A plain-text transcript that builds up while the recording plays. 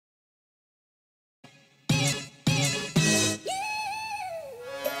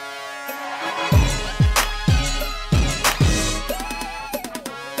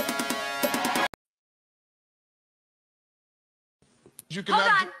You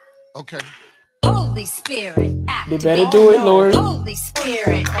cannot. Okay. Holy Spirit, you better do it, Lord. Holy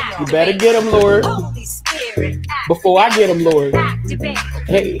Spirit, You better get them, Lord. Holy Spirit, Before I get them, Lord. activate.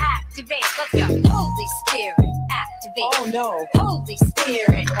 Hey. Activate. Let's go. Holy Spirit, activate. Oh no. Holy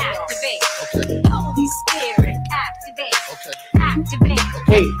Spirit, activate. Okay. Holy Spirit, activate. Okay. Activate.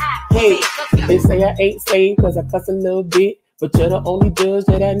 Hey, hey, Let's go. they say I ain't saved cause I cuss a little bit. But you're the only judge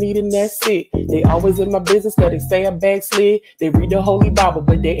that I need and that's it. They always in my business cause they say I backslid. They read the Holy Bible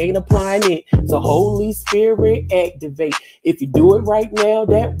but they ain't applying it. So Holy Spirit activate. If you do it right now,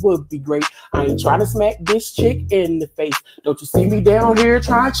 that would be great. I ain't trying to smack this chick in the face. Don't you see me down here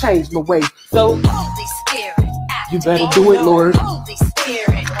trying to change my ways. So Holy Spirit, activate. you better do it, Lord. Holy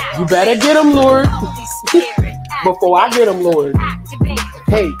Spirit, activate. You better get them, Lord. Holy Spirit, Before I get them, Lord. activate.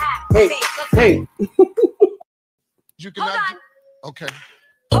 Hey, hey, hey. You cannot. Okay.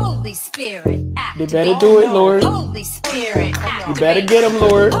 Holy Spirit, You activate. better do it, Lord. Holy Spirit, You activate. better get them,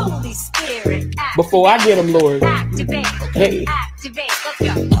 Lord. Holy Spirit, activate. Before I get them, Lord. Activate. Hey. Activate. Let's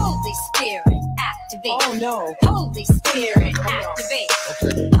go. Holy Spirit, activate. Oh no. Holy Spirit, activate.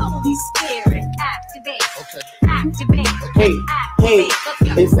 Okay. Holy Spirit, activate. Okay. Activate. Hey, hey, Activate. Let's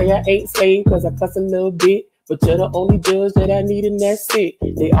go. they say I ain't saved cause I cuss a little bit. But you're the only judge that I need and that's it.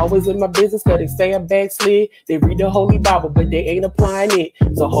 They always in my business cause they say I backslid. They read the Holy Bible but they ain't applying it.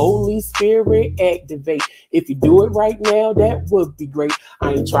 So Holy Spirit activate. If you do it right now, that would be great.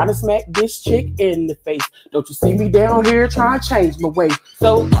 I ain't trying to smack this chick in the face. Don't you see me down here trying to change my ways.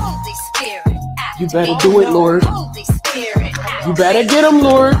 So Holy Spirit, you activate. better do it, Lord. Holy Spirit, activate. You better get them,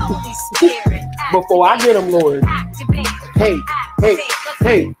 Lord. Holy Spirit, Before I get them, Lord. activate. Hey, hey,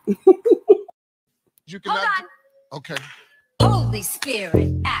 hey. You cannot. Okay. Holy Spirit,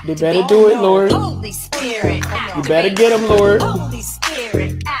 You activate. better do it, Lord. Holy Spirit, You activate. better get them, Lord. Holy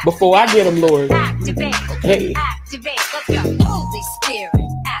Spirit, activate. Before I get them, Lord. Activate. Hey. Activate. Let's go. Holy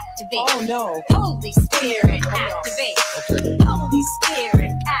Spirit, activate. Oh no. Holy Spirit, activate. Okay. Holy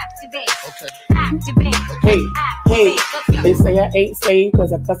Spirit, activate. Okay. Activate. Hey, hey, Activate. Let's go. they say I ain't saved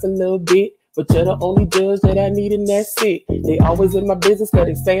cause I cuss a little bit. But you're the only judge that I need and that's it. They always in my business cause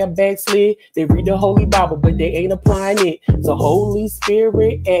they say I backslid. They read the Holy Bible but they ain't applying it. So Holy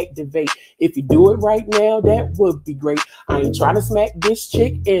Spirit activate. If you do it right now, that would be great. I ain't trying to smack this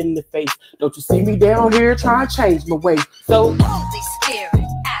chick in the face. Don't you see me down here trying to change my ways. So Holy Spirit,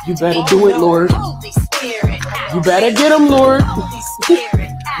 you activate. better do it, Lord. Holy Spirit, activate. You better get them, Lord. Holy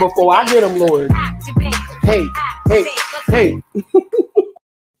Spirit, Before I get them, Lord. activate. Hey, hey, hey.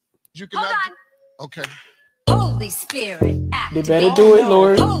 You cannot. Okay. Holy Spirit, You activate. better do it,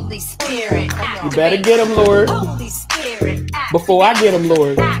 Lord. Holy Spirit, activate. You better get them, Lord. Holy Spirit, activate. Before I get them,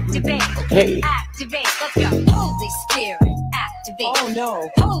 Lord. Activate. Hey. Activate. Let's go. Holy Spirit, activate. Oh no.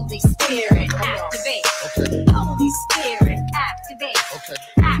 Holy Spirit, activate. Okay. Holy Spirit, activate. Okay.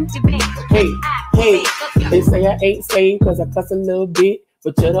 Activate. Hey, hey, Activate. Let's go. they say I ain't saved cause I cuss a little bit.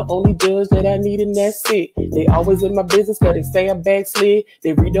 But you're the only judge that I need and that's it. They always in my business cause they say I backslid.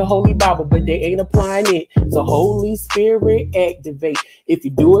 They read the Holy Bible but they ain't applying it. So Holy Spirit activate. If you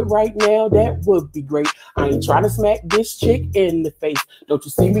do it right now, that would be great. I ain't trying to smack this chick in the face. Don't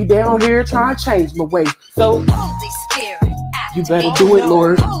you see me down here trying to change my ways. So Holy Spirit, you activate. better do it,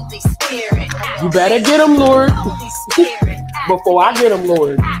 Lord. Holy Spirit, activate. You better get them, Lord. Holy Spirit, Before I get them,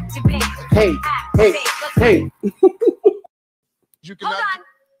 Lord. activate. Hey, hey, hey. You cannot.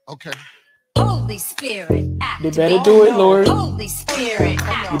 Okay. Holy Spirit, You activate. better do it, Lord. Holy Spirit, You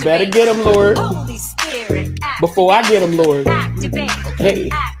activate. better get them, Lord. Holy Spirit, activate. Before I get them, Lord. Activate. Hey.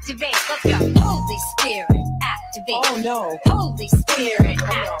 Activate. Let's go. Holy Spirit, activate. Oh no. Holy Spirit,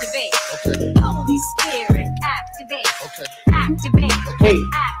 activate. Okay. Holy Spirit, activate. Okay. Activate. Hey,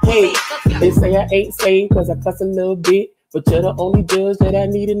 hey, Activate. Let's go. they say I ain't saved cause I cuss a little bit. But you're the only judge that I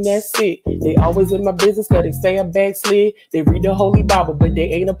need and that's it. They always in my business cause they say I backslid. They read the Holy Bible but they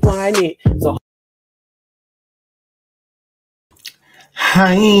ain't applying it. So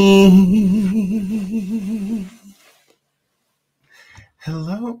hi.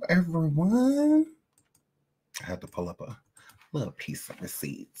 Hello, everyone. I had to pull up a little piece of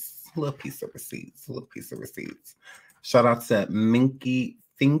receipts. Shout out to Minky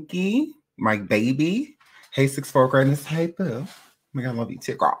Finky, my baby. Hey, 6'4" greatness. Hey, Boo. Oh my God, I love you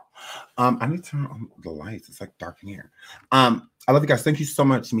too, girl. I need to turn on the lights. It's like dark in here. I love you guys. Thank you so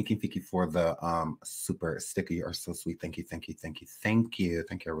much, Minky Finky, for the super sticker. You are so sweet. Thank you.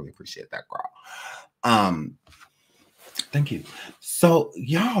 I really appreciate that, girl. Thank you. So,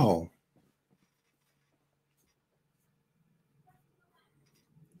 y'all,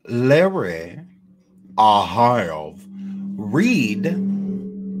 Larry, Reid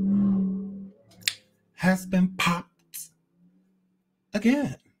has been popped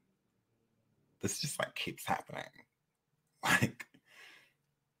again. This just like keeps happening. Like,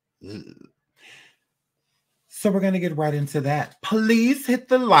 ugh. So we're going to get right into that. Please hit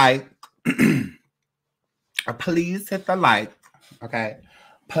the like. Please hit the like. Okay.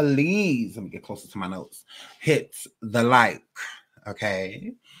 Please, let me get closer to my notes. Hit the like.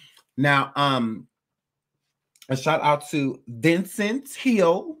 Okay. Now, a shout out to Vincent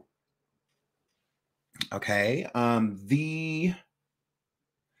Hill. Okay. The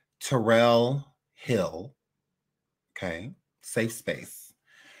Terrell Hill. Okay. Safe space.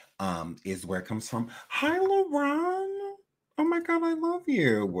 Is where it comes from. Hi, LaRon. Oh my God, I love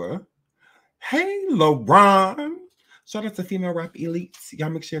you. Hey, LaRon. Shout out to Female Rap Elites.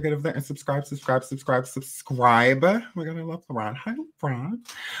 Y'all make sure you get over there and subscribe. Oh my God, I love LaRon. Hi, LaRon.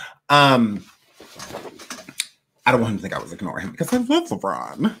 I don't want him to think I was ignoring him because I love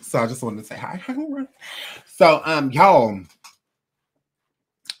LaRon. So I just wanted to say hi, LaRon. So, y'all.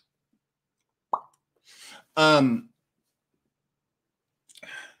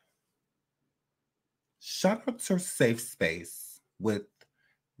 Shout out to Safe Space with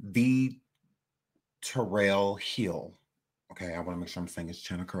the Terrell Hill. Okay, I want to make sure I'm saying his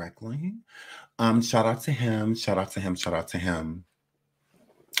channel correctly. Shout out to him. Shout out to him. Shout out to him.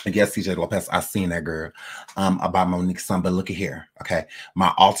 Yes, CJ Lopez, I seen that girl about Monique's son, but look at here. Okay,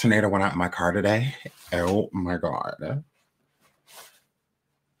 my alternator went out in my car today. Oh my God.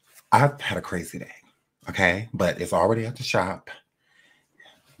 I've had a crazy day. Okay, but it's already at the shop.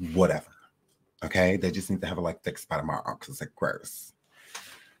 Whatever. Okay, they just need to have it like fixed by tomorrow because it's like gross.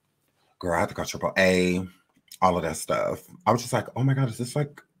 Girl, I had to go AAA, all of that stuff. I was just like, oh my God, is this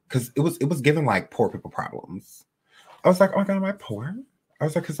like, because it was giving like poor people problems. I was like, oh my God, am I poor? I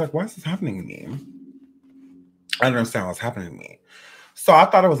was like, because like, why is this happening to me? I don't understand what's happening to me. So I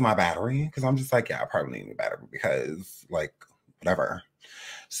thought it was my battery because I'm just like, yeah, I probably need a new battery because like, whatever.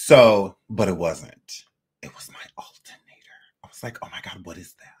 So, but it wasn't. It was my alternator. I was like, oh my God, what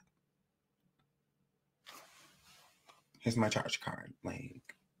is that? Here's my charge card.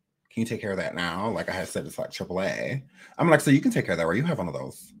 Like, can you take care of that now? Like I had said, it's like AAA. I'm like, so you can take care of that, right? You have one of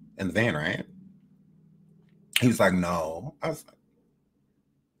those in the van, right? He was like, no. I was like,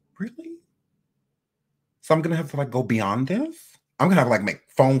 really? So I'm going to have to like go beyond this? I'm going to have to like make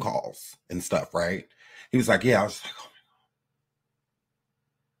phone calls and stuff, right? He was like, yeah. I was just like, oh my God.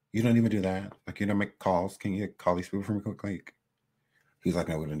 You don't even do that? Like, you don't make calls? Can you call these people for me quickly? He's like,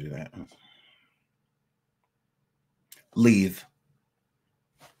 no, we don't do that. Leave.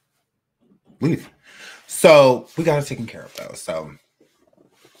 So we got it taken care of though. So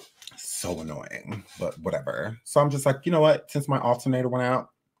annoying, but whatever. So I'm just like, you know what? Since my alternator went out,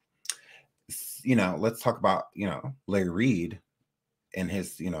 you know, let's talk about, you know, Larry Reid and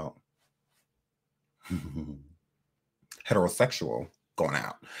his, you know, heterosexual going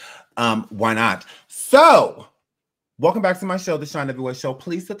out. Why not? So welcome back to my show, The Shine Everywhere Show.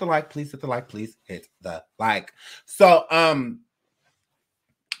 Please hit the like, please hit the like, please hit the like. So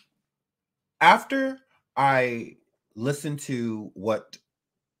after I listened to what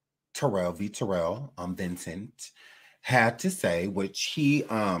Terrell Vincent had to say, which he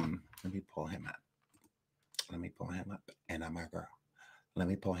let me pull him up. And I'm a girl. Let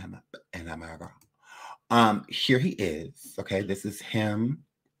me pull him up and I'm a girl. Here he is. Okay, this is him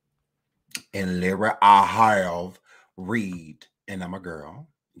and Lyra. I have Reid and I'm a girl.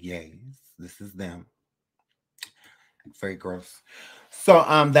 Yes, this is them. Very gross. So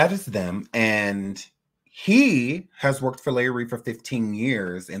that is them, and he has worked for Larry Reid for 15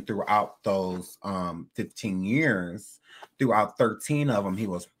 years, and throughout those 15 years, throughout 13 of them, he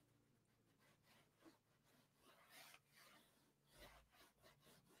was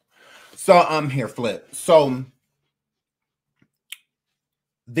here flip. So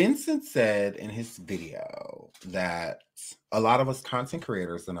Vincent said in his video that a lot of us content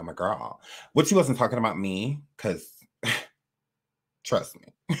creators, and I'm a girl, which he wasn't talking about me, because trust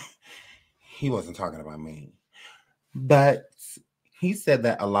me, he wasn't talking about me. But he said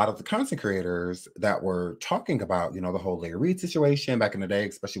that a lot of the content creators that were talking about, you know, the whole Larry Reid situation back in the day,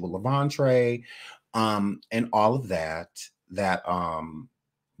 especially with Lavontraye, and all of that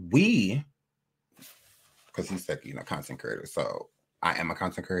we, because he said, you know, content creator. So I am a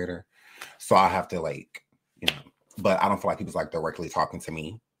content creator. So I have to like, you know, but I don't feel like he was like directly talking to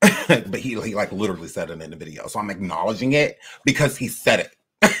me. But he like literally said it in the video. So I'm acknowledging it because he said it.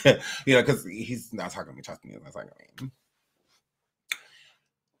 You know, because he's not talking to me, trust me. That's like, I mean.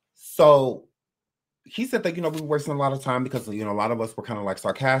 So he said that, you know, we were wasting a lot of time because, you know, a lot of us were kind of like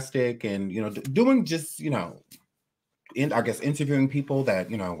sarcastic and, you know, doing just, you know, I guess interviewing people that,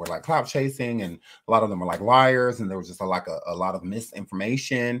 you know, were like clout chasing, and a lot of them were like liars, and there was just a lot of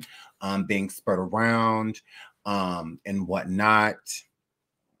misinformation being spread around and whatnot.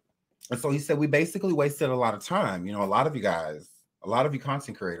 And so he said we basically wasted a lot of time. You know, a lot of you guys, a lot of you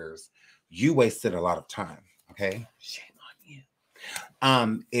content creators, you wasted a lot of time. Okay, shame on you.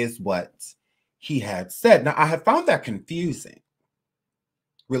 Is what he had said. Now I have found that confusing.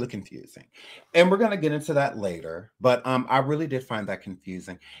 Really confusing. And we're going to get into that later. But I really did find that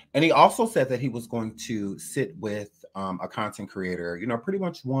confusing. And he also said that he was going to sit with a content creator, you know, pretty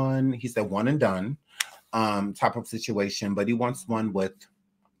much he said one and done type of situation. But he wants one with,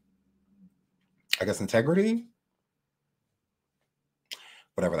 I guess, integrity.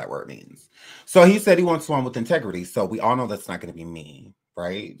 Whatever that word means. So he said he wants one with integrity. So we all know that's not going to be me,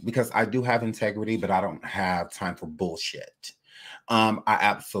 right? Because I do have integrity, but I don't have time for bullshit. I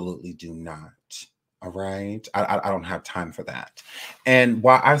absolutely do not. All right. I don't have time for that. And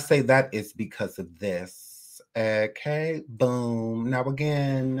why I say that is because of this. Okay. Boom. Now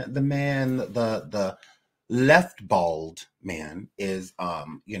again, the man, the left bald man is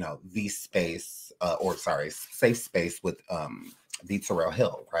you know, safe space with the Terrell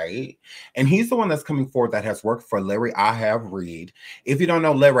Hill, right? And he's the one that's coming forward that has worked for Larry I Have Reid. If you don't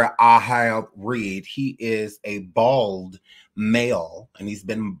know Larry I Have Reid, he is a bald male, and he's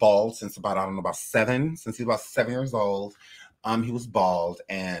been bald since about, I don't know, since he was about 7 years old. He was bald,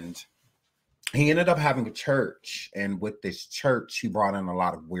 and he ended up having a church, and with this church, he brought in a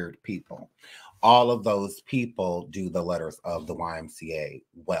lot of weird people. All of those people do the letters of the YMCA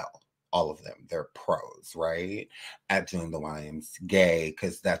well. All of them. They're pros, right? At doing the YMCA,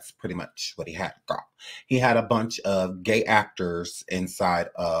 because that's pretty much what he had. Girl. He had a bunch of gay actors inside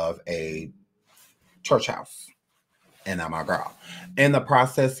of a church house. And I'm my girl. In the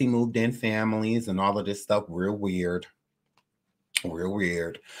process, he moved in families and all of this stuff. Real weird.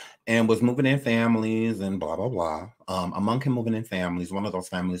 And was moving in families and blah, blah, blah. Among him moving in families, one of those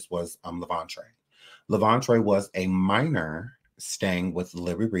families was Lavontraye. Lavontraye was a minor staying with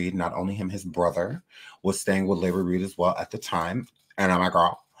Larry Reid. Not only him, his brother was staying with Larry Reid as well at the time. And I'm my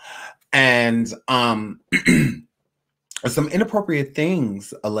girl. And some inappropriate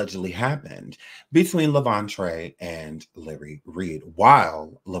things allegedly happened between Lavontraye and Larry Reid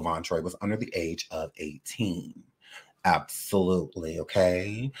while Lavontraye was under the age of 18. Absolutely.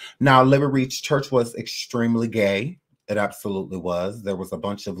 Okay. Now, Larry Reid's church was extremely gay. It absolutely was. There was a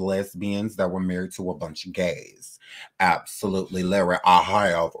bunch of lesbians that were married to a bunch of gays. Absolutely. Larry I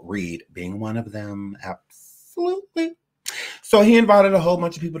Have Reid being one of them. Absolutely. So he invited a whole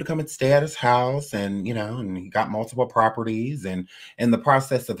bunch of people to come and stay at his house, and, you know, and he got multiple properties. And in the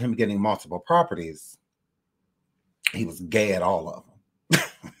process of him getting multiple properties, he was gay at all of them.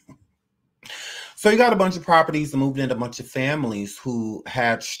 So he got a bunch of properties and moved into a bunch of families who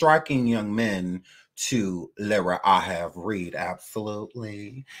had striking young men to Larry I Have Reid.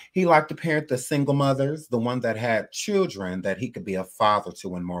 Absolutely. He liked to parent the single mothers, the one that had children that he could be a father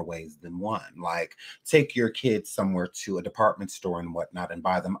to in more ways than one. Like, take your kids somewhere to a department store and whatnot and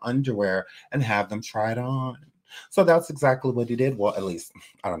buy them underwear and have them try it on. So that's exactly what he did. Well, at least,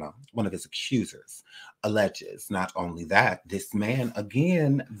 I don't know, one of his accusers alleges. Not only that, this man,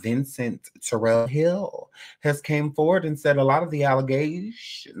 again, Vincent Terrell Hill, has came forward and said a lot of the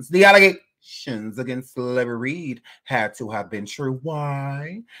allegations against Larry Reid had to have been true.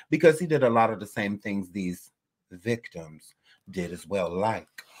 Why? Because he did a lot of the same things these victims did as well, like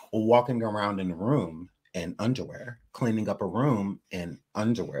walking around in the room in underwear, cleaning up a room in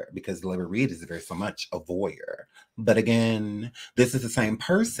underwear, because Larry Reid is very so much a voyeur. But again, this is the same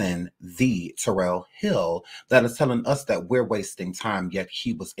person, the Terrell Hill, that is telling us that we're wasting time, yet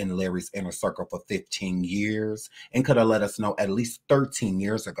he was in Larry's inner circle for 15 years and could have let us know at least 13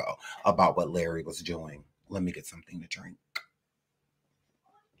 years ago about what Larry was doing. Let me get something to drink.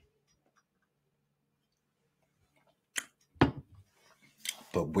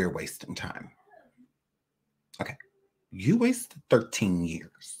 But we're wasting time. Okay. You wasted 13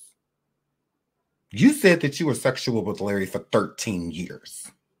 years. You said that you were sexual with Larry for 13 years.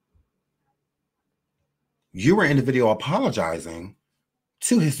 You were in the video apologizing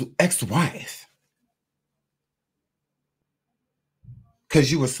to his ex-wife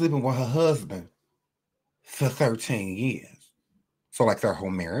because you were sleeping with her husband for 13 years. So like their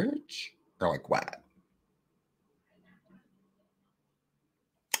whole marriage? Or like what?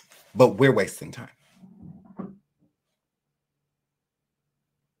 But we're wasting time.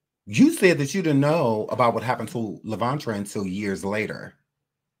 You said that you didn't know about what happened to Lavontraye until years later.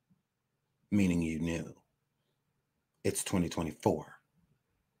 Meaning you knew. It's 2024.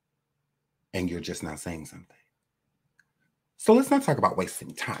 And you're just not saying something. So let's not talk about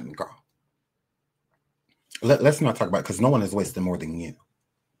wasting time, girl. Let's not talk about, because no one is wasting more than you.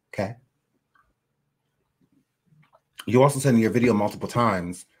 Okay. You also said in your video multiple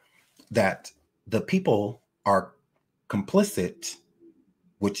times that the people are complicit,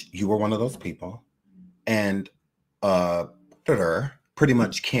 which you were one of those people, and pretty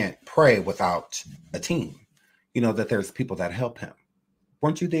much can't pray without a team. You know, that there's people that help him.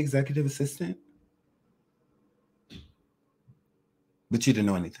 Weren't you the executive assistant? But you didn't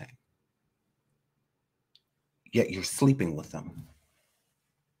know anything. Yet you're sleeping with them.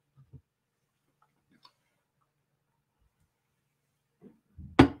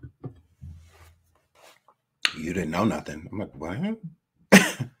 You didn't know nothing. I'm like, what?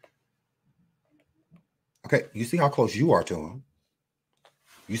 Okay, you see how close you are to him.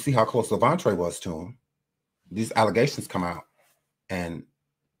 You see how close Lavontraye was to him. These allegations come out. And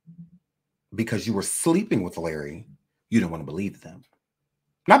because you were sleeping with Larry, you didn't want to believe them.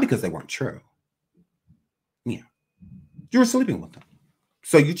 Not because they weren't true. Yeah. You were sleeping with them.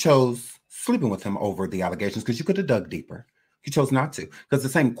 So you chose sleeping with him over the allegations because you could have dug deeper. You chose not to. Because the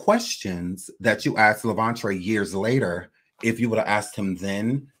same questions that you asked Lavontraye years later, if you would have asked him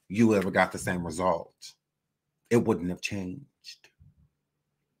then, you would have got the same result. It wouldn't have changed.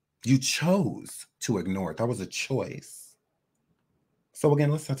 You chose to ignore it. That was a choice. So again,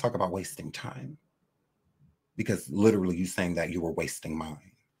 let's not talk about wasting time. Because literally you saying that you were wasting mine.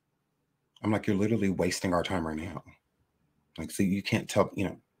 I'm like, you're literally wasting our time right now. Like, so you can't tell, you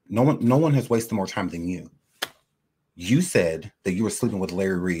know, no one has wasted more time than you. You said that you were sleeping with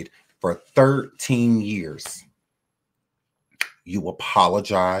Larry Reid for 13 years. You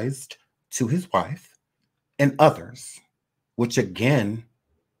apologized to his wife and others, which again,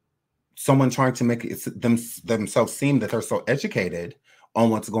 someone trying to make it themselves seem that they're so educated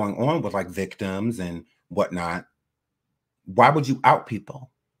on what's going on with like victims and whatnot. Why would you out people?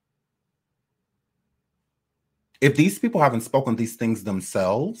 If these people haven't spoken these things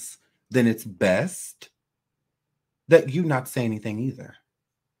themselves, then it's best that you not say anything either.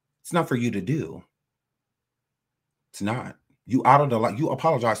 It's not for you to do. It's not. You outed a lot. You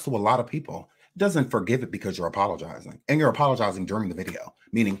apologize to a lot of people. It doesn't forgive it because you're apologizing. And you're apologizing during the video,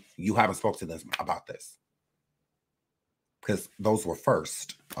 meaning you haven't spoken to them about this. Because those were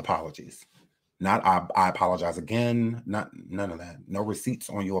first apologies. Not I apologize again. None of that. No receipts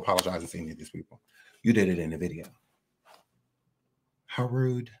on you apologizing to any of these people. You did it in the video. How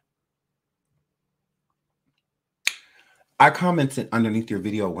rude. I commented underneath your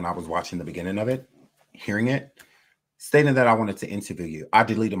video when I was watching the beginning of it, hearing it, stating that I wanted to interview you. I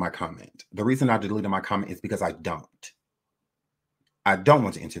deleted my comment. The reason I deleted my comment is because I don't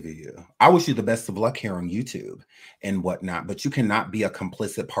want to interview you. I wish you the best of luck here on YouTube and whatnot, but you cannot be a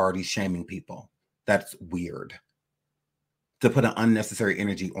complicit party shaming people. That's weird. To put an unnecessary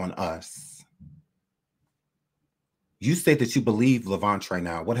energy on us. You state that you believe Lavontraye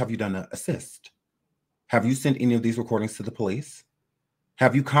now. What have you done to assist? Have you sent any of these recordings to the police?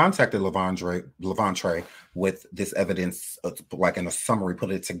 Have you contacted Lavontraye with this evidence, like in a summary, put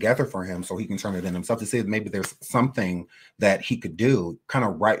it together for him so he can turn it in himself to see if maybe there's something that he could do, kind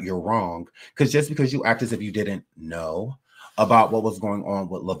of right your wrong? Because just because you act as if you didn't know about what was going on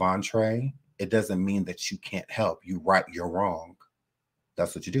with Lavontraye, it doesn't mean that you can't help. You right your wrong.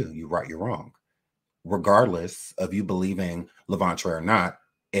 That's what you do. You right your wrong. Regardless of you believing Lavontraye or not,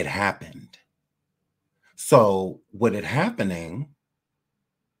 it happened. So with it happening,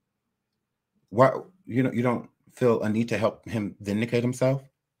 why you don't feel a need to help him vindicate himself?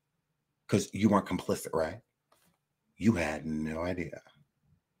 Because you weren't complicit, right? You had no idea.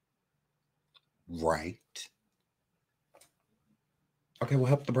 Right. Okay, well,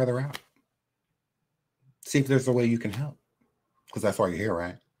 help the brother out. See if there's a way you can help. Because that's why you're here,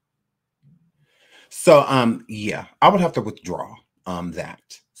 right? So, yeah, I would have to withdraw that.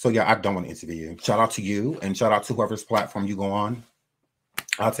 So, yeah, I don't want to interview you. Shout out to you and shout out to whoever's platform you go on.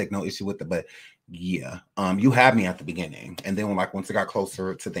 I'll take no issue with it. But, yeah, you had me at the beginning. And then, once it got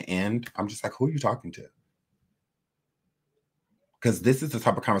closer to the end, I'm just like, who are you talking to? Because this is the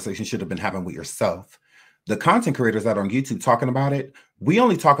type of conversation you should have been having with yourself. The content creators that are on YouTube talking about it, we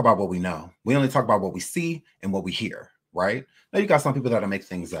only talk about what we know. We only talk about what we see and what we hear, right? Now, you got some people that'll make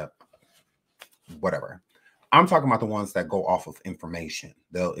things up. Whatever. I'm talking about the ones that go off of information.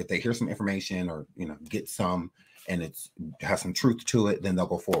 If they hear some information or get some and it has some truth to it, then they'll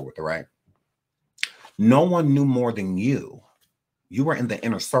go forward with it, right? No one knew more than you. You were in the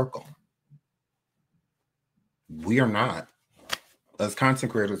inner circle. We are not. As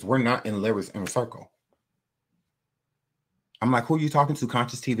content creators, we're not in Larry's inner circle. I'm like, who are you talking to?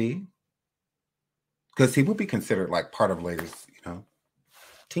 Conscious TV? Because he would be considered like part of Larry's,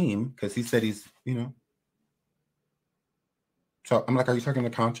 team. Because he said he's, So I'm like, are you talking to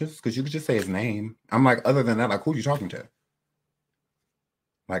Conscious? Because you could just say his name. I'm like, other than that, like, who are you talking to?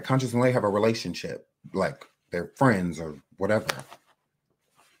 Like, Conscious and Larry have a relationship. Like, they're friends or whatever.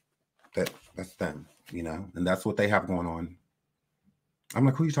 That's them, and that's what they have going on. I'm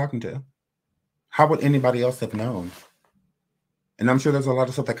like, who are you talking to? How would anybody else have known? And I'm sure there's a lot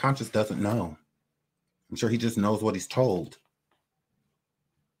of stuff that Conscious doesn't know. I'm sure he just knows what he's told.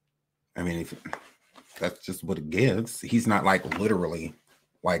 I mean, if that's just what it gives. He's not like literally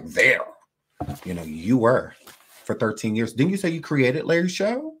like there. You were for 13 years. Didn't you say you created Larry's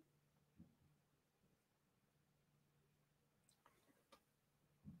show?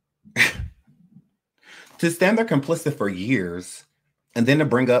 To stand there complicit for years and then to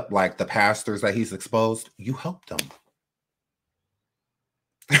bring up like the pastors that he's exposed, you helped them.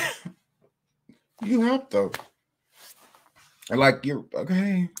 You helped them. And like, you're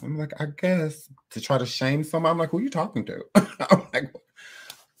okay. I'm like, I guess to try to shame someone. I'm like, who are you talking to? I'm like,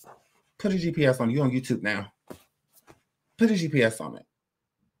 put a GPS on you on YouTube now. Put a GPS on it.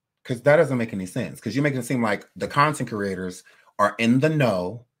 Because that doesn't make any sense. Because you're making it seem like the content creators are in the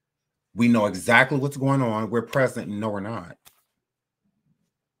know. We know exactly what's going on. We're present. No, we're not.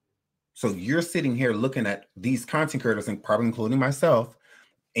 So you're sitting here looking at these content creators, and probably including myself,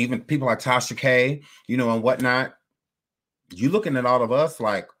 even people like Tasha K, and whatnot. You looking at all of us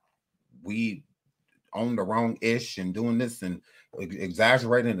like we own the wrong ish and doing this and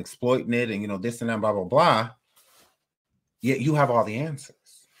exaggerating and exploiting it and this and that, blah, blah, blah. Yet you have all the answers.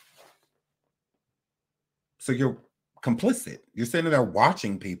 So you're complicit. You're sitting there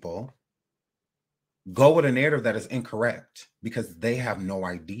watching people go with a narrative that is incorrect because they have no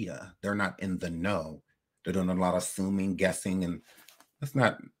idea. They're not in the know. They're doing a lot of assuming, guessing, and that's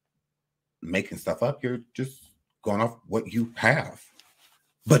not making stuff up. You're just going off what you have.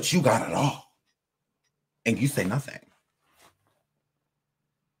 But you got it all. And you say nothing.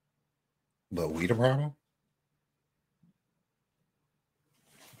 But we the problem?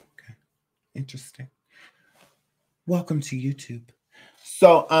 Okay. Interesting. Welcome to YouTube.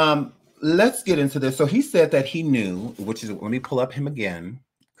 So let's get into this. So he said that he knew, which is, let me pull up him again,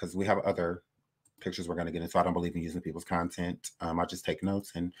 because we have other pictures we're going to get into. I don't believe in using people's content. I just take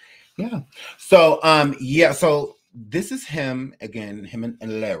notes and yeah. So so this is him again, him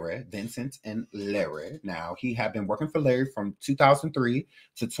and Larry, Vincent and Larry. Now he had been working for Larry from 2003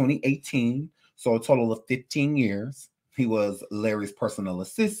 to 2018. So a total of 15 years. He was Larry's personal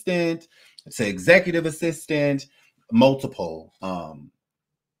assistant to executive assistant, multiple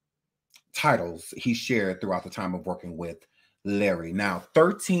titles he shared throughout the time of working with Larry. Now,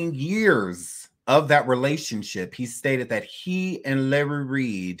 13 years of that relationship, he stated that he and Larry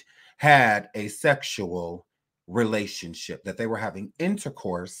Reid had a sexual relationship, that they were having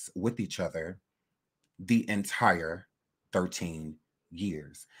intercourse with each other the entire 13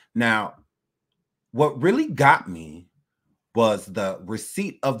 years. Now, what really got me was the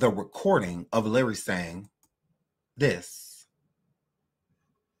receipt of the recording of Larry saying this.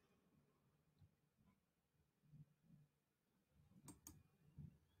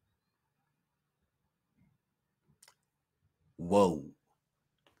 Whoa.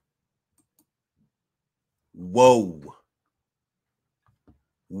 Whoa.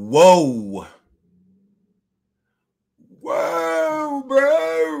 Whoa. Whoa,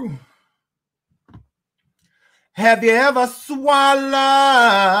 bro. Have you ever swallowed?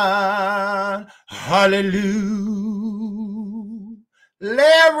 Hallelujah.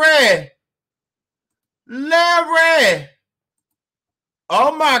 Larry. Larry.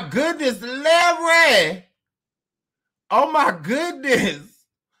 Oh my goodness, Larry. Oh my goodness.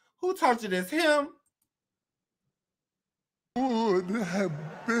 Who taught you this? Him? Would have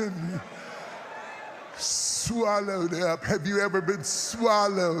been swallowed up. Have you ever been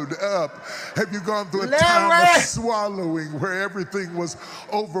swallowed up? Have you gone through a time of swallowing where everything was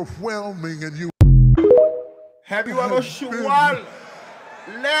overwhelming and you have you ever swallowed?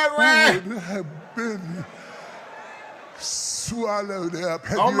 Larry would have been swallowed up.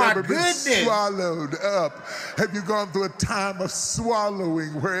 Have oh you my ever goodness. been swallowed up? Have you gone through a time of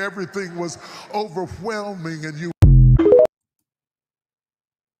swallowing where everything was overwhelming and you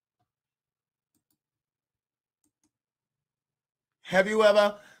have you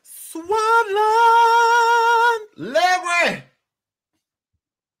ever swallowed? Larry,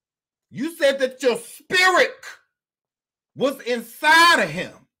 you said that your spirit was inside of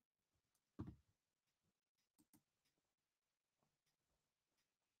him.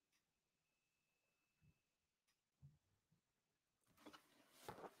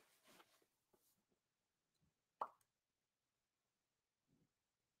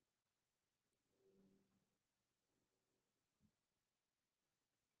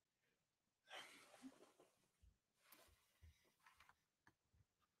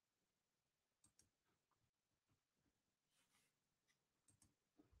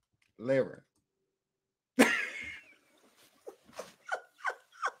 Larry.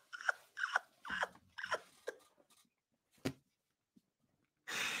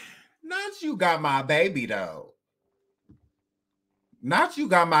 Not you got my baby, though. Not you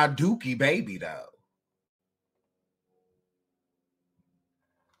got my dookie baby, though.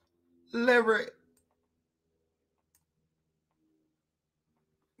 Larry.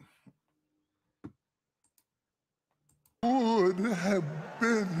 Would have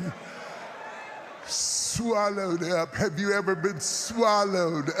been swallowed up. Have you ever been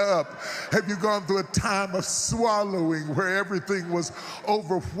swallowed up? Have you gone through a time of swallowing where everything was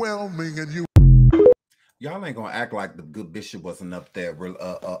overwhelming and you... Y'all ain't gonna act like the good bishop wasn't up there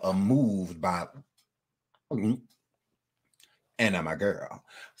moved by... And I'm a girl.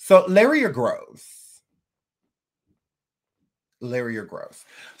 So Larry, you're gross. Larry, you're gross.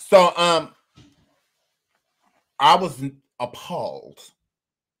 So I was appalled.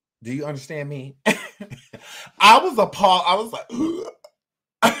 Do you understand me? I was appalled. I was like,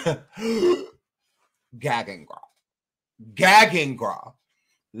 gagging, girl. Gagging, girl.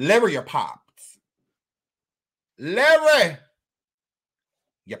 Larry, you're popped. Larry,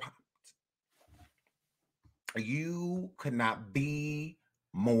 you're popped. You could not be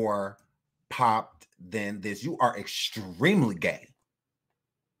more popped than this. You are extremely gay.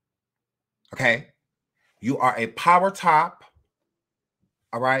 Okay? You are a power top.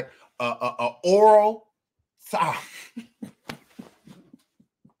 All right? A oral top.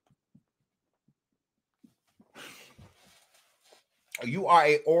 You are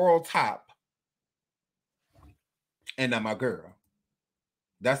a oral top. And I'm a girl.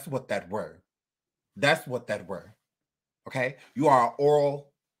 That's what that word. That's what that word. Okay? You are an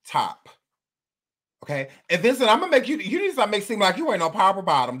oral top. Okay? And Vincent, I'm gonna make you need to stop make seem like you ain't no power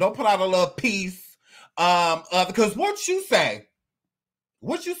bottom. Don't put out a little piece. Because what you say?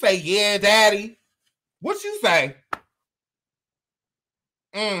 What you say, yeah, daddy? What you say?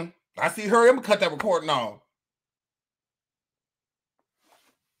 I see her. I'm gonna cut that recording off.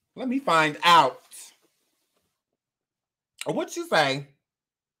 Let me find out. What you say?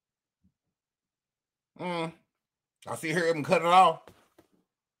 I see her. I'm gonna cut it off.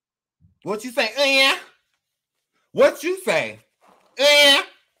 What you say? Yeah. What you say? Yeah.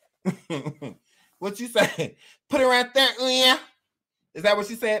 What you say? Put it right there. Yeah. Is that what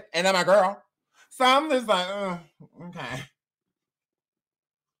you said? And I'm a girl. So I'm just like, okay.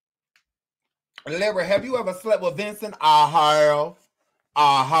 Larry, have you ever slept with Vincent? I have.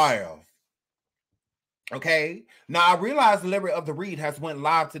 Okay. Now I realize Larry of the Reid has went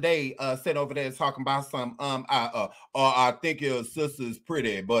live today, sitting over there talking about some I think your sister's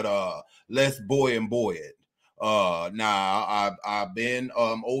pretty, but let's boy and boy it. Now I've been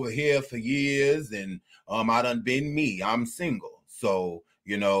over here for years, and I done been me. I'm single. So,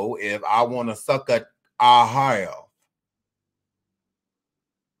 you know, if I want to suck a, I have.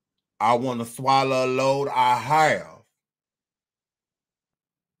 I want to swallow a load, I have.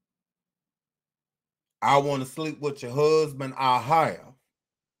 I want to sleep with your husband, I have.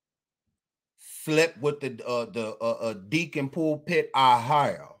 Slept with the deacon pulpit, I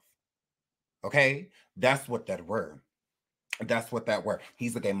have. Okay? That's what that word. That's what that word.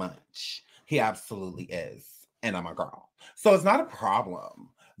 He's a gay munch. He absolutely is. And I'm a girl. So it's not a problem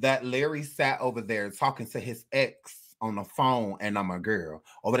that Larry sat over there talking to his ex on the phone, and I'm a girl.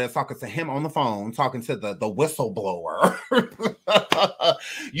 Over there talking to him on the phone, talking to the whistleblower.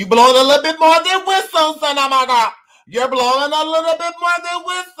 You blowing a little bit more than whistles, and I'm a girl. You're blowing a little bit more than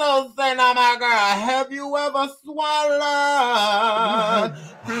whistles, and I'm a girl. Have you ever swallowed?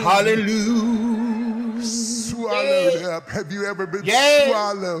 Hallelujah. Swallowed up. Have you ever been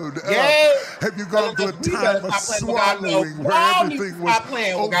swallowed up? Have you gone through a time of swallowing where everything was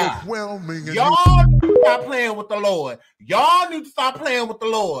overwhelming? Y'all need to stop playing with the Lord. Y'all need to stop playing with the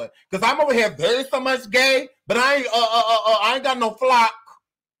Lord. Because I'm over here very so much gay, but I ain't got no flock.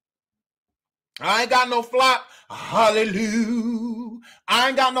 I ain't got no flock. Hallelujah. I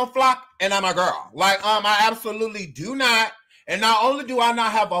ain't got no flock, and I'm a girl. Like, I absolutely do not. And not only do I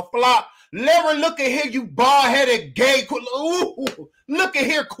not have a flock, Larry, look at here, you bald-headed gay. Ooh, look at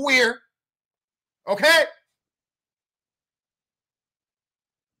here, queer. Okay?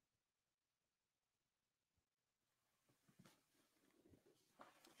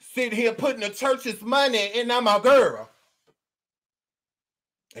 Sitting here putting the church's money in, I'm a girl.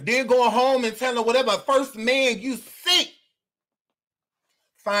 And then going home and telling whatever first man you see,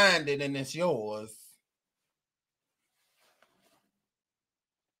 find it and it's yours.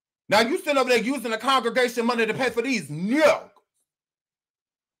 Now you sitting over there using the congregation money to pay for these. No.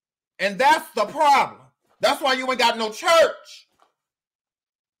 And that's the problem. That's why you ain't got no church.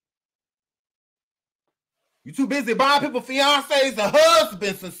 You too busy buying people fiancés and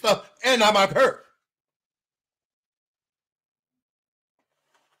husbands and stuff, and I'm like her.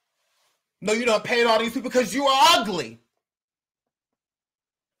 No, you done paid all these people because you are ugly.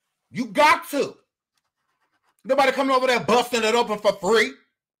 You got to. Nobody coming over there busting it open for free.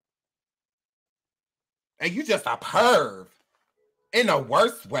 And you just a perv in the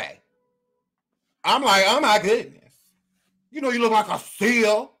worst way. I'm like, oh my goodness. You know you look like a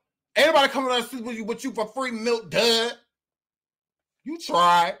seal. Anybody coming there to sleep with you for free milk dud? You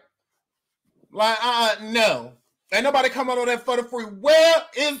tried. Like, no. Ain't nobody coming over there for the free. Where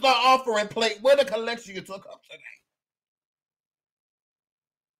is the offering plate? Where the collection you took up today?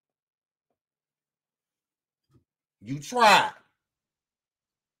 You tried.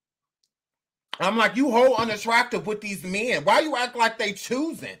 I'm like, you whole unattractive with these men. Why you act like they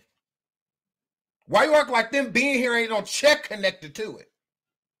choosing? Why you act like them being here ain't no check connected to it?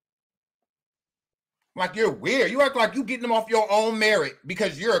 Like you're weird. You act like you getting them off your own merit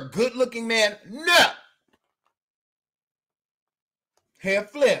because you're a good-looking man. No. Head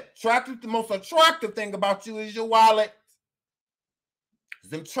flip. The most attractive thing about you is your wallet.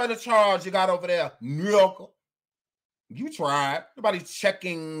 Them trader charge you got over there. Miracle. You tried. Nobody's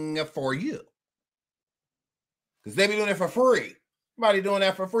checking for you. Because they be doing it for free. Nobody doing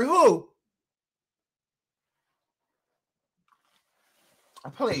that for free. Who?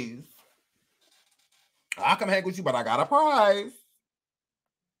 Please. I come hang with you, but I got a prize.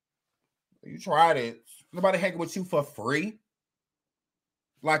 You tried it. Nobody hanging with you for free.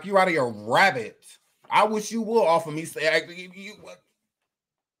 Like you out of your rabbit. I wish you would offer me.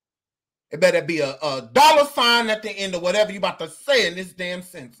 It better be a dollar sign at the end of whatever you about to say in this damn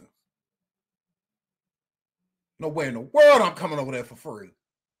sentence. No way in the world I'm coming over there for free.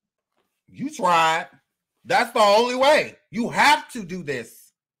 You tried. That's the only way. You have to do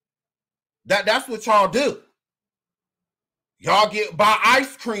this. That's what y'all do. Y'all buy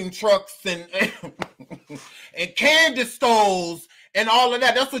ice cream trucks and and candy stoves and all of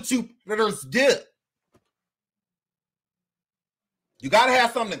that. That's what you critters do. You gotta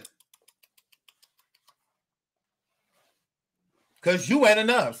have something. Because you ain't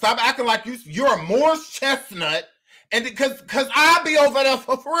enough. Stop acting like you're a Morse chestnut. And because I'll be over there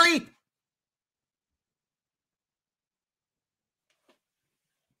for free.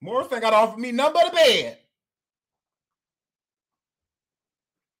 Morse ain't got to offer me nothing but a bed.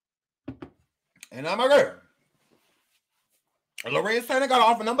 And I'm a girl. And Lorraine said I got to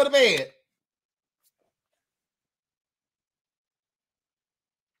offer nothing but a bed.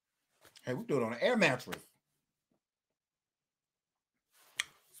 Hey, we do it on an air mattress.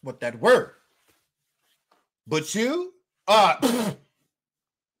 That's what that word. But you, I'm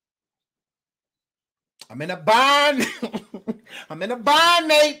in a bind. I'm in a bind,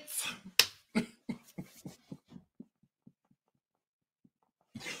 Nate.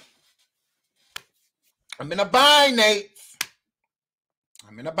 I'm in a bind, Nate.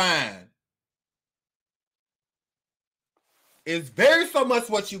 I'm in a bind. It's very so much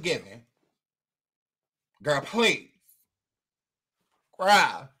what you giving. Girl, please.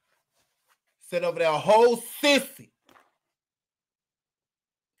 Cry. Sit over there a whole sissy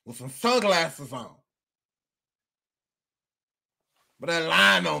with some sunglasses on. But that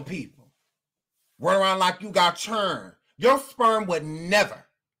lying on people. Run around like you got churn. Your sperm would never.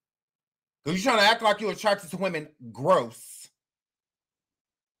 Because you're trying to act like you're attracted to women. Gross.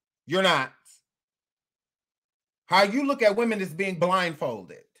 You're not. How you look at women is being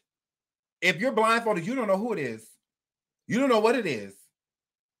blindfolded. If you're blindfolded, you don't know who it is. You don't know what it is.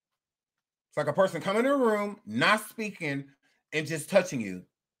 It's like a person coming in a room, not speaking, and just touching you.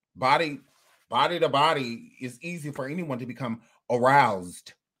 Body to body is easy for anyone to become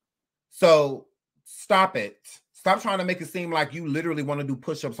aroused. So stop it. Stop trying to make it seem like you literally want to do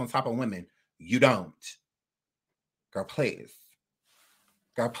push-ups on top of women. You don't. Girl, please.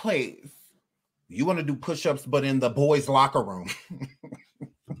 Girl, please. You want to do push-ups, but in the boys' locker room.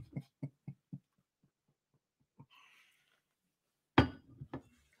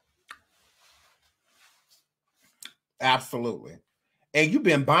 Absolutely. And you've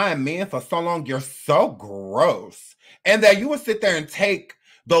been buying men for so long, you're so gross. And that you would sit there and take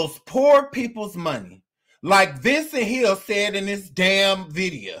those poor people's money. Like Vincent Hill said in this damn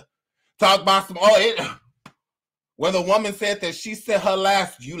video. Talk about some, where the woman said that she sent her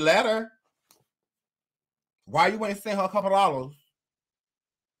last, you let her? Why you ain't sent her a couple dollars?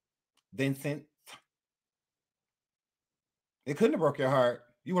 Vincent. It couldn't have broke your heart.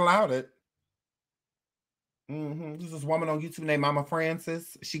 You allowed it. There's this woman on YouTube named Mama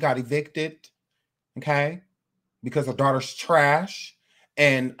Francis. She got evicted, okay, because her daughter's trash.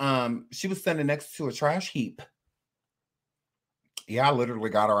 And she was standing next to a trash heap. Yeah, I literally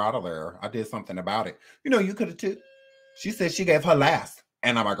got her out of there. I did something about it. You know, you could have too. She said she gave her last,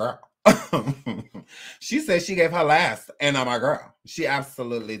 and I'm a girl. She said she gave her last, and I'm a girl. She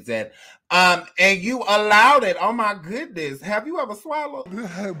absolutely did. And you allowed it. Oh my goodness. Have you ever swallowed? I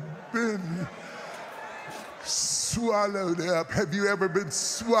have been swallowed up. Have you ever been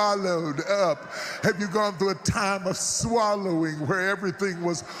swallowed up? Have you gone through a time of swallowing where everything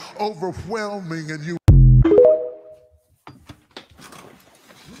was overwhelming and you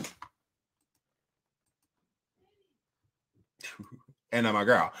and I'm a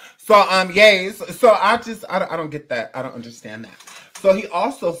girl. So yes. So I don't get that. I don't understand that. So he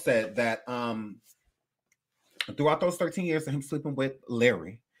also said that throughout those 13 years of him sleeping with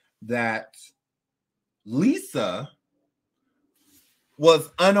Larry, that Lisa was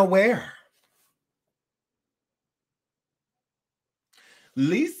unaware.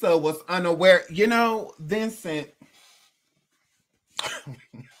 Lisa was unaware. You know, Vincent,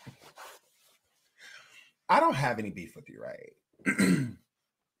 I don't have any beef with you, right?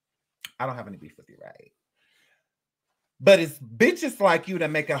 I don't have any beef with you, right? But it's bitches like you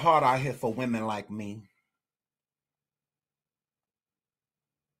that make it hard out here for women like me.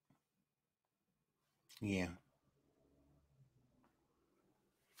 Yeah.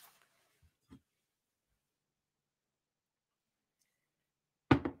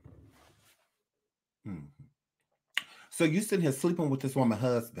 So you sitting here sleeping with this woman's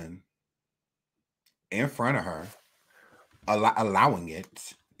husband in front of her, allowing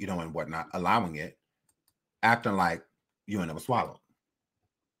it, you know, and whatnot, allowing it, acting like you ain't never swallowed.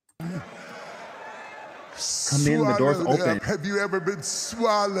 Come in, the door's open. Up. Have you ever been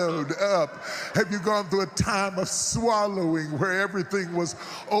swallowed up? Have you gone through a time of swallowing where everything was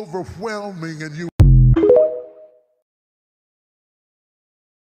overwhelming and you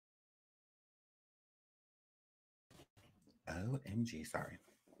OMG, sorry.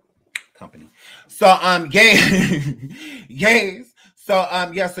 Company. So yes.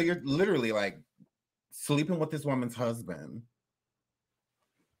 So yeah, so you're literally like sleeping with this woman's husband.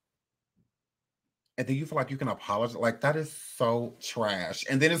 And then you feel like you can apologize. Like, that is so trash.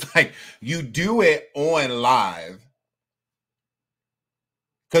 And then it's like you do it on live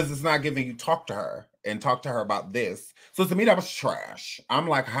because it's not giving you talk to her about this. So to me, that was trash. I'm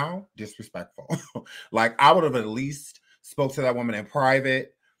like, how disrespectful. Like, I would have at least spoke to that woman in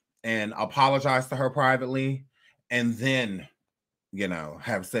private and apologized to her privately, and then, you know,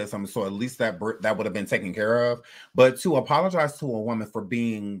 have said something. So at least that would have been taken care of. But to apologize to a woman for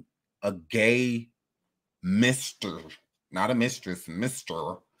being a gay Mr., not a mistress,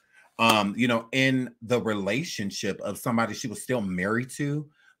 Mr., you know, in the relationship of somebody she was still married to,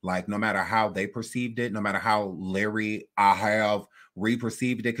 like, no matter how they perceived it, no matter how Larry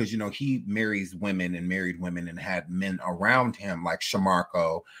re-perceived it, because, you know, he marries women and married women and had men around him like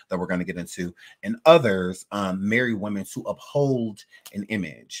Shamarko that we're going to get into, and others marry women to uphold an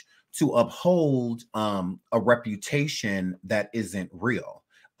image, to uphold a reputation that isn't real.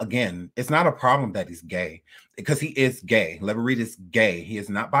 Again, it's not a problem that he's gay, because he is gay. Reid is gay. He is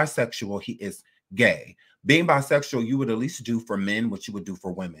not bisexual. He is gay. Being bisexual, you would at least do for men what you would do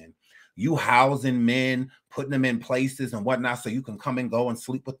for women. You housing men, putting them in places and whatnot so you can come and go and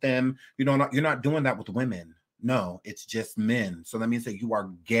sleep with them. You're not doing that with women. No, it's just men. So that means that you are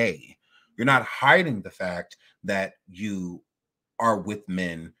gay. You're not hiding the fact that you are with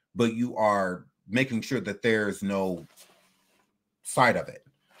men, but you are making sure that there's no side of it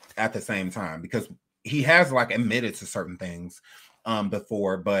at the same time, because he has like admitted to certain things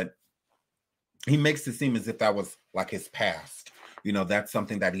before, but he makes it seem as if that was like his past. You know, that's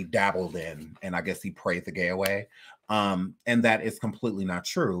something that he dabbled in, and I guess he prayed the gay away. And that is completely not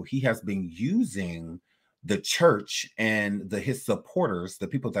true. He has been using the church and his supporters, the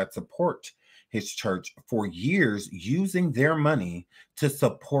people that support his church, for years, using their money to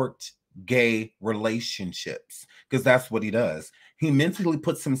support gay relationships, because that's what he does. He mentally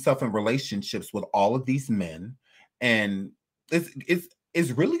puts himself in relationships with all of these men, and it's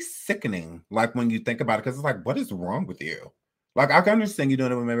really sickening, like, when you think about it, because it's like, what is wrong with you? Like, I can understand you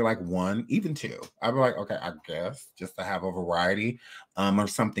doing it with maybe like one, even two. I'd be like, okay, I guess, just to have a variety or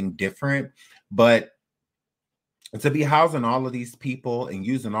something different. But to be housing all of these people and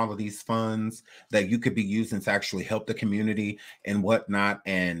using all of these funds that you could be using to actually help the community and whatnot,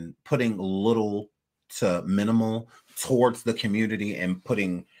 and putting little to minimal towards the community, and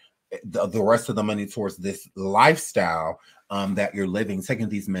putting the rest of the money towards this lifestyle that you're living, taking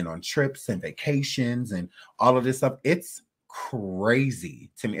these men on trips and vacations and all of this stuff, it's crazy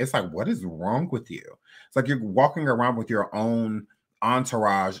to me. It's like, what is wrong with you? It's like you're walking around with your own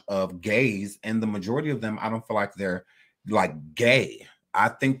entourage of gays, and the majority of them, I don't feel like they're like gay. I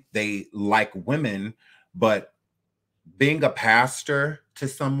think they like women, but being a pastor to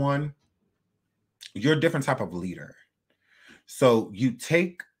someone, you're a different type of leader. So you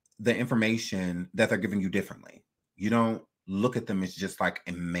take the information that they're giving you differently. You don't look at them as just like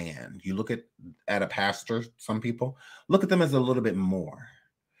a man. You look at a pastor, some people look at them as a little bit more.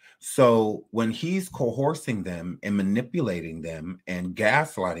 So when he's coercing them and manipulating them and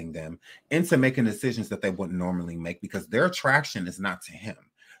gaslighting them into making decisions that they wouldn't normally make, because their attraction is not to him,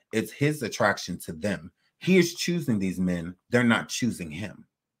 it's his attraction to them. He is choosing these men. They're not choosing him.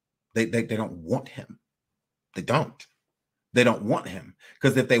 They don't want him. They don't want him,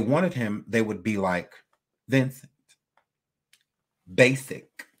 because if they wanted him, they would be like Vincent. Basic.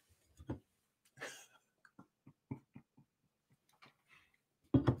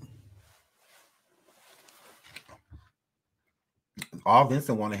 All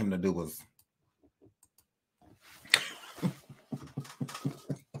Vincent wanted him to do was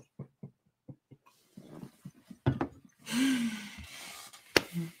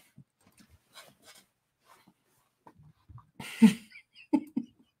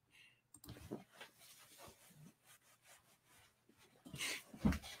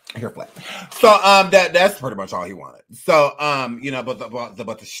hair flat. So that's pretty much all he wanted. So you know, but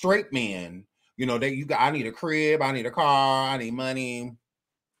the straight men, you know, I need a crib, I need a car, I need money,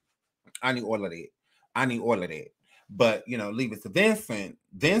 I need all of that. I need all of that. But you know, leave it to Vincent.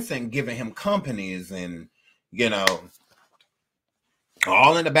 Vincent giving him companies and, you know,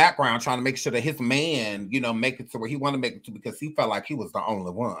 all in the background trying to make sure that his man, you know, make it to where he wanted to make it to, because he felt like he was the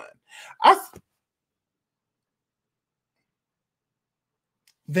only one.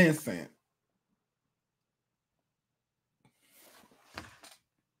 Vincent.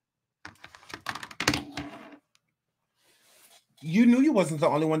 You knew you wasn't the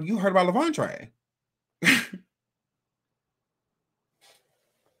only one. You heard about Lavontraye.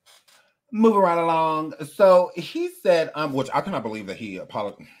 Moving right along. So he said, which I cannot believe that he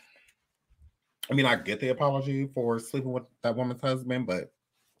apologized. I mean, I get the apology for sleeping with that woman's husband, but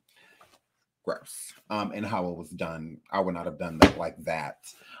gross. And how it was done. I would not have done that like that.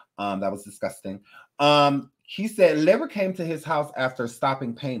 That was disgusting. He said Larry came to his house after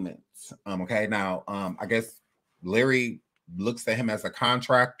stopping payments. Okay, now I guess Larry looks at him as a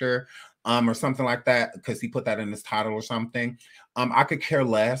contractor or something like that, because he put that in his title or something. I could care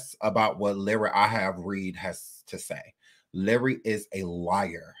less about what Reid has to say. Larry is a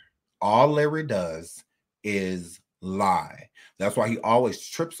liar. All Larry does is lie. That's why he always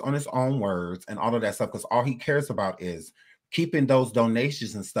trips on his own words and all of that stuff, because all he cares about is keeping those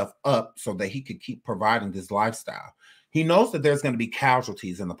donations and stuff up so that he could keep providing this lifestyle. He knows that there's going to be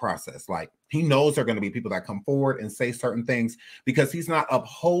casualties in the process. Like, he knows there are going to be people that come forward and say certain things because he's not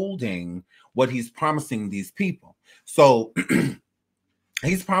upholding what he's promising these people. So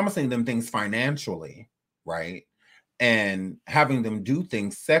he's promising them things financially, right? And having them do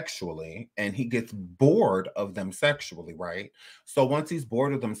things sexually, and he gets bored of them sexually, right? So once he's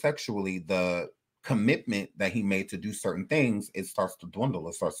bored of them sexually, the commitment that he made to do certain things, it starts to dwindle,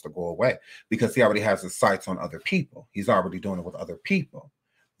 it starts to go away, because he already has his sights on other people. He's already doing it with other people,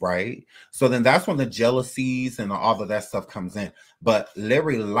 right? So then that's when the jealousies and all of that stuff comes in. But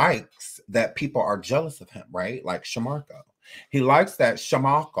Larry likes that people are jealous of him, right? Like Shamarko. He likes that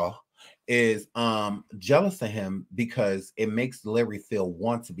Shamarko is jealous of him because it makes Larry feel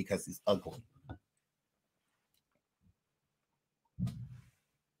wanted because he's ugly.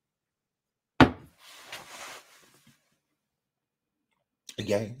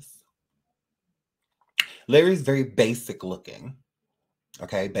 Yes. Larry's very basic looking.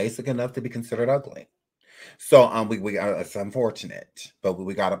 Okay, basic enough to be considered ugly. So we it's unfortunate, but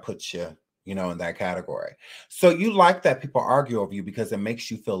we got to put you, you know, in that category. So you like that people argue over you because it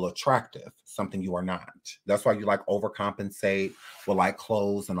makes you feel attractive, something you are not. That's why you like overcompensate with like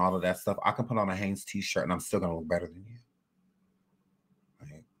clothes and all of that stuff. I can put on a Hanes t-shirt and I'm still gonna look better than you.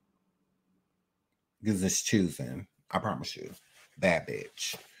 Right? Because it's choosing, I promise you. Bad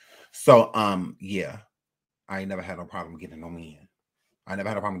bitch. So yeah, I ain't never had no problem getting no men. I never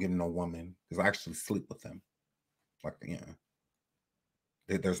had a problem getting no woman because I actually sleep with them. Like, you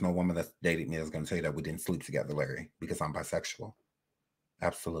know, there's no woman that's dated me that's going to tell you that we didn't sleep together, Larry, because I'm bisexual.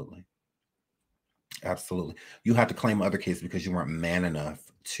 Absolutely. Absolutely. You had to claim other kids because you weren't man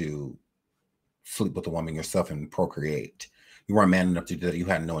enough to sleep with a woman yourself and procreate. You weren't man enough to do that. You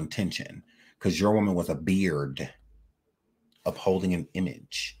had no intention because your woman was a beard upholding an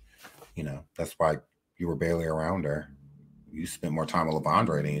image. You know, that's why you were barely around her. You spent more time with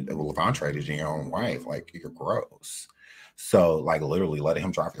Lavontraye than your own wife. Like, you're gross. So like literally letting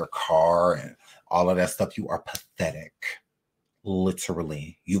him drive your car and all of that stuff, you are pathetic.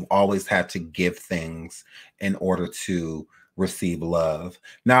 Literally. You've always had to give things in order to receive love.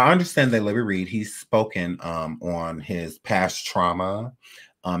 Now I understand that Larry Reid, he's spoken on his past trauma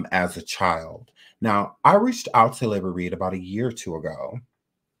as a child. Now I reached out to Larry Reid about a year or two ago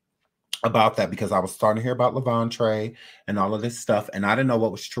about that because I was starting to hear about Lavontraye and all of this stuff, and I didn't know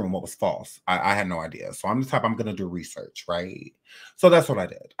what was true and what was false. I had no idea. So I'm the type, I'm going to do research, right? So that's what I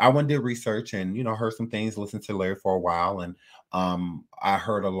did. I went and did research and, you know, heard some things, listened to Larry for a while, and I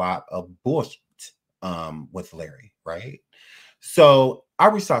heard a lot of bullshit with Larry, right? So I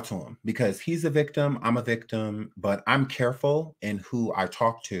reached out to him because he's a victim, I'm a victim, but I'm careful in who I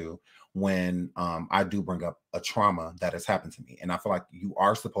talk to when I do bring up a trauma that has happened to me. And I feel like you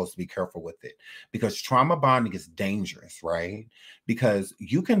are supposed to be careful with it because trauma bonding is dangerous, right? Because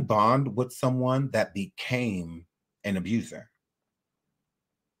you can bond with someone that became an abuser.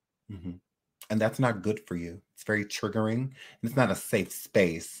 And that's not good for you. It's very triggering. And it's not a safe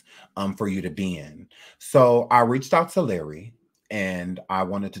space for you to be in. So I reached out to Larry and I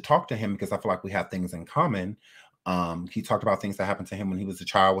wanted to talk to him because I feel like we have things in common. He talked about things that happened to him when he was a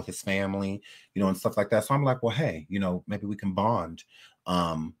child with his family, you know, and stuff like that. So I'm like, well, hey, you know, maybe we can bond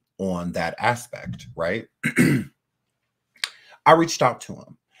on that aspect, right? I reached out to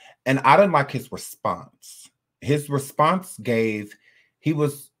him and I didn't like his response. His response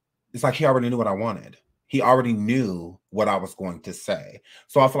it's like he already knew what I wanted. He already knew what I was going to say.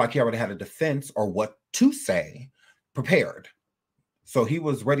 So I feel like he already had a defense or what to say prepared. So he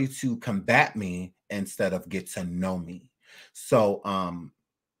was ready to combat me instead of get to know me. So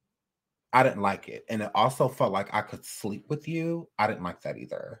I didn't like it. And it also felt like I could sleep with you. I didn't like that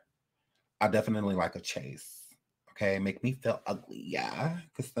either. I definitely like a chase. Okay, make me feel ugly, yeah.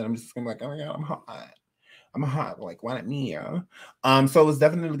 Because then I'm just gonna be like, oh my God, I'm hot. I'm hot, like, why not me? Yeah. So it was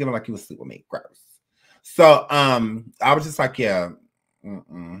definitely giving like he was sleep with me. Gross. So I was just like, yeah.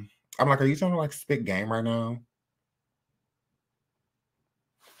 I'm like, are you trying to like spit game right now?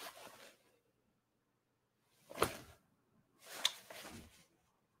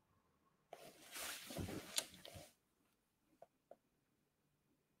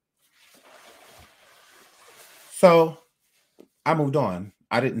 So I moved on.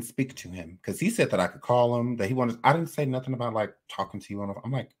 I didn't speak to him because he said that I could call him, that he wanted. I didn't say nothing about like talking to you on the phone.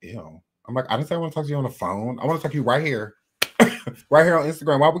 I'm like, ew. I'm like, I didn't say I want to talk to you on the phone. I want to talk to you right here. Right here on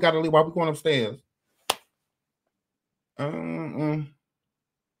Instagram. Why we gotta leave? Why we going upstairs?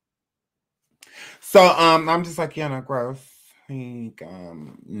 So I'm just like, yeah, no, gross. Like,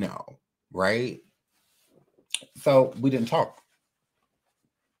 no, right? So we didn't talk.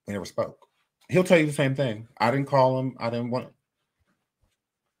 We never spoke. He'll tell you the same thing. I didn't call him. I didn't want.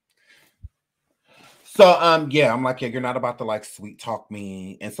 So yeah, I'm like, yeah, you're not about to like sweet talk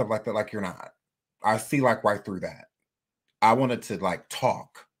me and stuff like that. Like you're not. I see like right through that. I wanted to like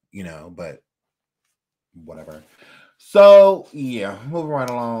talk, you know, but whatever. So yeah, moving right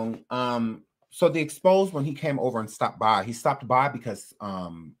along. So the exposed, when he came over and stopped by, he stopped by because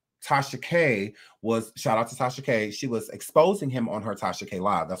Tasha K was, shout out to Tasha K, she was exposing him on her Tasha K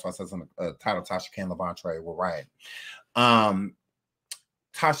Live. That's why it says on the title, Tasha K and Lavontraye were right.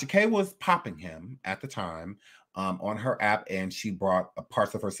 Tasha K was popping him at the time on her app, and she brought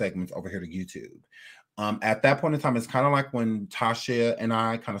parts of her segments over here to YouTube. At that point in time, it's kind of like when Tasha and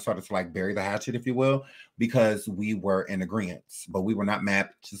I kind of started to like bury the hatchet, if you will, because we were in agreement, but we were not mad,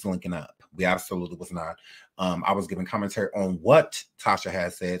 just linking up. We absolutely was not. I was giving commentary on what Tasha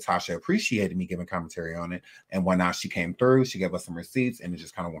had said. Tasha appreciated me giving commentary on it, and whatnot. She came through, she gave us some receipts, and it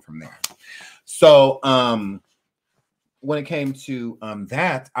just kind of went from there. So when it came to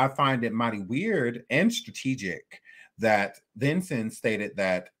that, I find it mighty weird and strategic that Vincent stated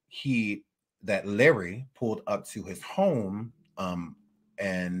that Larry pulled up to his home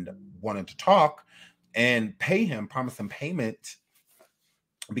and wanted to talk and pay him, promise him payment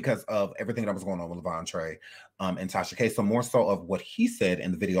because of everything that was going on with Lavontraye and Tasha K. So more so of what he said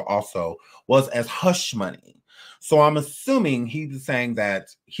in the video also was as hush money. So I'm assuming he was saying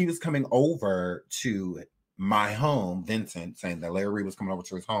that he was coming over to my home, Vincent, saying that Larry was coming over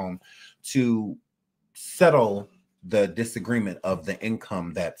to his home to settle the disagreement of the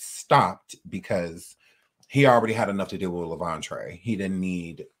income that stopped because he already had enough to deal with Lavontraye. He didn't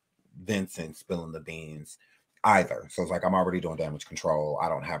need Vincent spilling the beans either. So it's like, I'm already doing damage control. I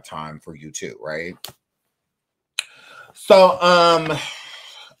don't have time for you too, right? So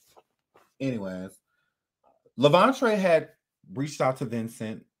anyways, Lavontraye had reached out to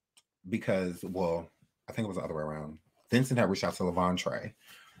Vincent because, well, I think it was the other way around. Vincent had reached out to Lavontraye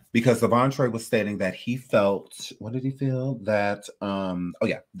because Lavontraye was stating that he felt, what did he feel? That,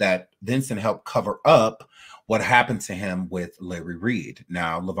 that Vincent helped cover up what happened to him with Larry Reid.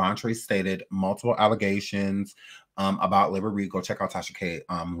 Now, Lavontraye stated multiple allegations about Larry Reid. Go check out Tasha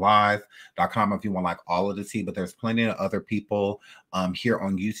live.com if you want like all of the tea, but there's plenty of other people here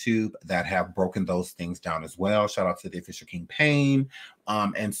on YouTube that have broken those things down as well. Shout out to the official King Payne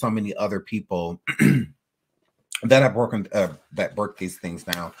and so many other people that have broken that broke these things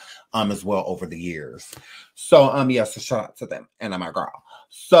down as well over the years. So so shout out to them and my girl.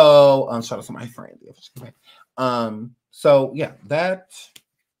 So shout out to my friend. So yeah, that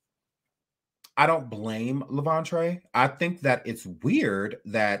I don't blame Lavontraye. I think that it's weird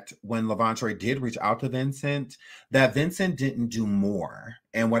that when Lavontraye did reach out to Vincent, that Vincent didn't do more.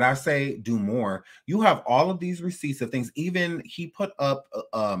 And when I say do more, you have all of these receipts of things. Even he put up,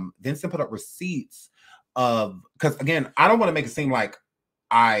 Vincent put up receipts of, because again, I don't want to make it seem like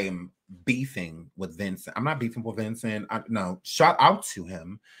I'm beefing with Vincent. I'm not beefing with Vincent. No, shout out to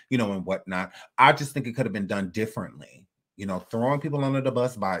him, and whatnot. I just think it could have been done differently. Throwing people under the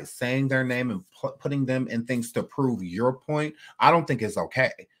bus by saying their name and putting them in things to prove your point, I don't think it's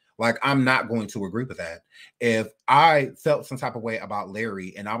okay. Like, I'm not going to agree with that. If I felt some type of way about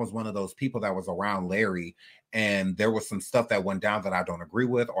Larry and I was one of those people that was around Larry and there was some stuff that went down that I don't agree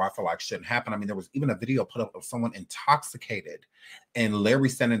with or I feel like shouldn't happen. I mean, there was even a video put up of someone intoxicated and Larry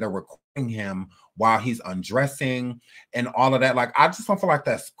standing there recording him while he's undressing and all of that. Like, I just don't feel like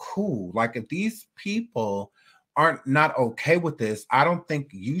that's cool. Like, if these people aren't not okay with this, I don't think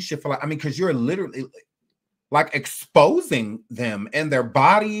you should feel like, because you're literally like exposing them and their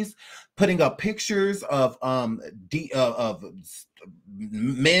bodies, putting up pictures of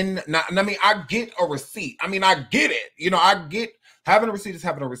men. I get a receipt. I get it. I get having a receipt is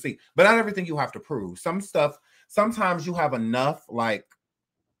having a receipt, but not everything you have to prove. Some stuff, sometimes you have enough, like,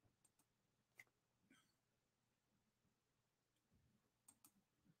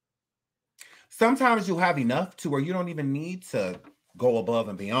 sometimes you have enough to where you don't even need to go above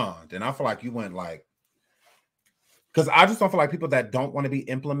and beyond. And I feel like you went like, because I just don't feel like people that don't want to be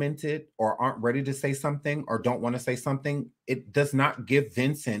implemented or aren't ready to say something or don't want to say something, it does not give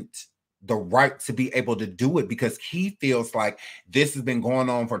Vincent the right to be able to do it because he feels like this has been going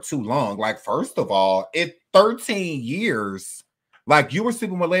on for too long. Like, first of all, it's 13 years. Like, you were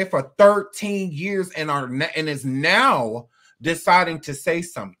sleeping with Leia for 13 years and is now deciding to say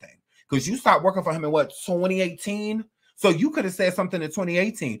something. Because you stopped working for him in what, 2018? So you could have said something in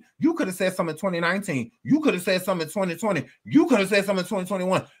 2018. You could have said something in 2019. You could have said something in 2020. You could have said something in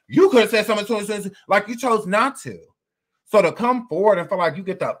 2021. You could have said something in 2022. Like, you chose not to. So to come forward and feel like you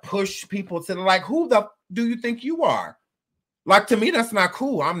get to push people to like, who the do you think you are? Like, to me, that's not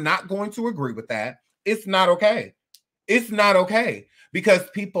cool. I'm not going to agree with that. It's not okay. It's not okay because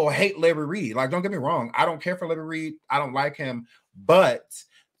people hate Larry Reid. Like, don't get me wrong. I don't care for Larry Reid. I don't like him, but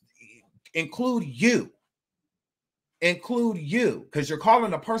include you, because you're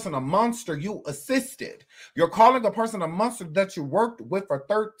calling a person a monster you assisted. You're calling a person a monster that you worked with for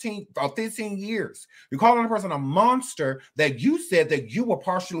 13 or 15 years. You're calling a person a monster that you said that you were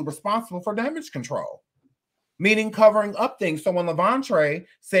partially responsible for damage control, meaning covering up things. So when Lavontraye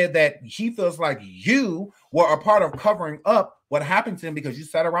said that he feels like you were a part of covering up what happened to him because you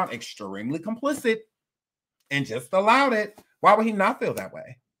sat around extremely complicit and just allowed it, why would he not feel that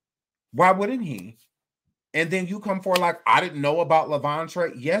way? Why wouldn't he? And then you come forward like, I didn't know about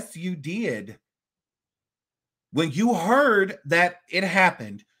Lavontraye. Yes, you did. When you heard that it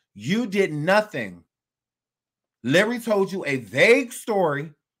happened, you did nothing. Larry told you a vague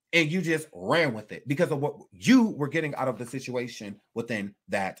story and you just ran with it because of what you were getting out of the situation within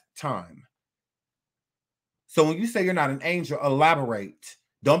that time. So when you say you're not an angel, elaborate.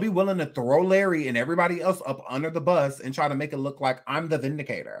 Don't be willing to throw Larry and everybody else up under the bus and try to make it look like I'm the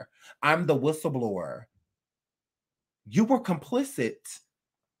vindicator. I'm the whistleblower. You were complicit.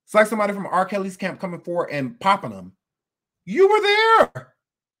 It's like somebody from R. Kelly's camp coming forward and popping them. You were there.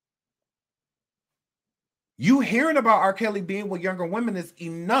 You hearing about R. Kelly being with younger women is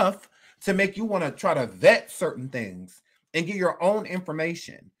enough to make you want to try to vet certain things and get your own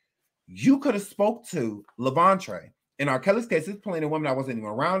information. You could have spoke to Lavontraye. In R. Kelly's case, it's plenty of women that wasn't even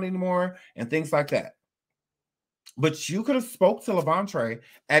around anymore and things like that. But you could have spoke to Lavontraye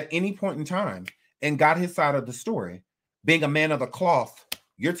at any point in time and got his side of the story. Being a man of the cloth,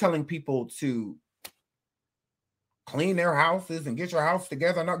 you're telling people to clean their houses and get your house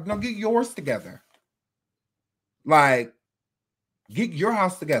together. No, get yours together. Like, get your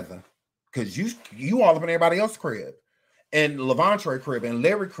house together. Because you all up in everybody else's crib. And Lavontraye crib and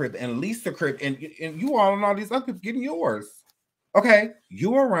Larry crib and Lisa crib and you all and all these other people getting yours. Okay,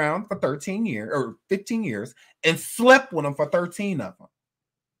 you were around for 13 years or 15 years and slept with him for 13 of them.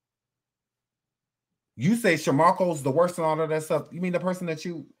 You say Shamarco's the worst and all of that stuff. You mean the person that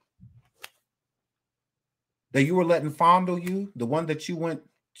you were letting fondle you, the one that you went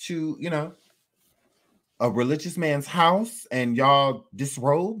to, you know, a religious man's house and y'all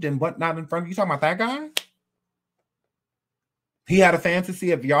disrobed and whatnot in front of you? Talking about that guy? He had a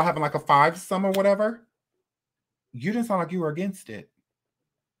fantasy of y'all having like a 5-some or whatever. You didn't sound like you were against it.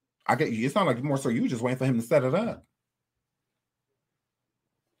 I get you. It sounded like more so you were just waiting for him to set it up.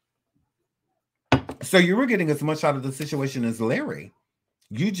 So you were getting as much out of the situation as Larry.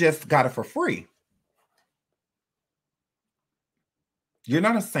 You just got it for free. You're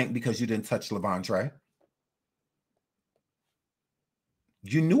not a saint because you didn't touch Lavontraye.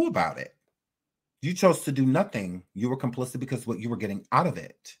 You knew about it. You chose to do nothing. You were complicit because what you were getting out of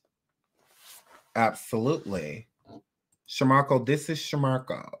it. Absolutely. Shamarco, this is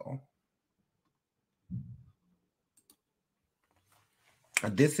Shamarco.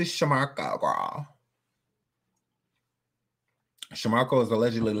 This is Shamarco, girl. Shamarco is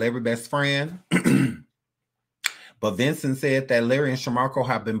allegedly Larry's best friend. But Vincent said that Larry and Shamarco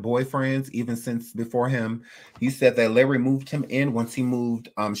have been boyfriends even since before him. He said that Larry moved him in once he moved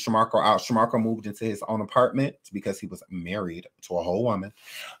Shamarco out. Shamarco moved into his own apartment because he was married to a whole woman.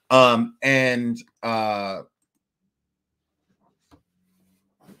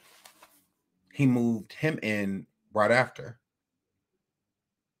 He moved him in right after.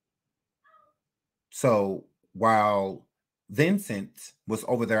 So while Vincent was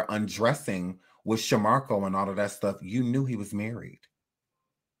over there undressing with Shamarco and all of that stuff, you knew he was married.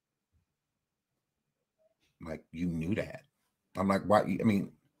 Like, you knew that. I'm like, why? I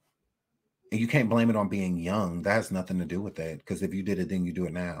mean, you can't blame it on being young. That has nothing to do with that. Because if you did it, then you do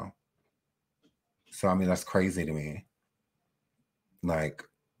it now. So, I mean, that's crazy to me. Like,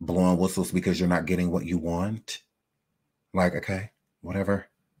 blowing whistles because you're not getting what you want. Like, okay, whatever.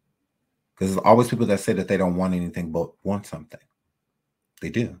 Because there's always people that say that they don't want anything but want something. They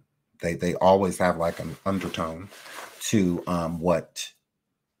do. They always have like an undertone to what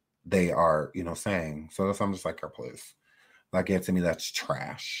they are, you know, saying. So that's, I'm just like, your place. Like, yeah, to me, that's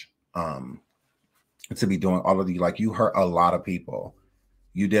trash. To be doing all of the, like, you hurt a lot of people.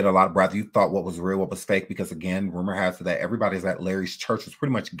 You did a lot of breath. You thought what was real, what was fake, because again, rumor has it that everybody's at Larry's church was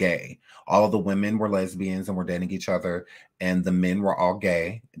pretty much gay. All of the women were lesbians and were dating each other, and the men were all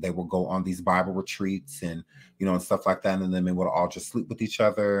gay. They would go on these Bible retreats and, you know, and stuff like that. And the men would all just sleep with each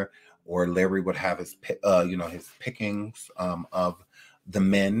other, or Larry would have his, you know, his pickings of the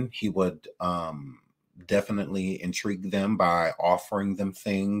men. He would definitely intrigue them by offering them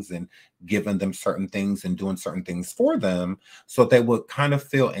things and giving them certain things and doing certain things for them, so they would kind of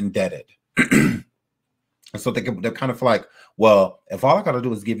feel indebted. And so they're kind of like, well, if all I got to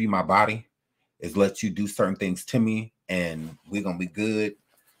do is give you my body, is let you do certain things to me, and we're going to be good,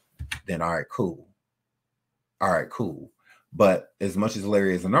 then all right, cool. All right, cool. But as much as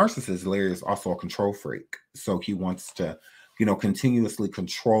Larry is a narcissist, Larry is also a control freak. So he wants to, you know, continuously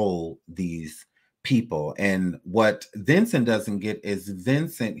control these people. And what Vincent doesn't get is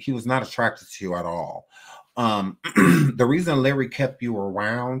Vincent, he was not attracted to you at all. The reason Larry kept you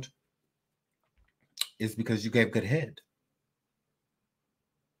around is because you gave good head.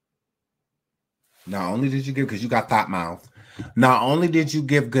 Not only did you give, because you got thought mouth. Not only did you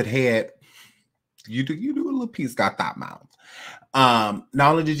give good head, you do a little piece, got thought mouth.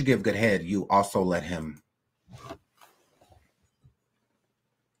 Not only did you give good head, you also let him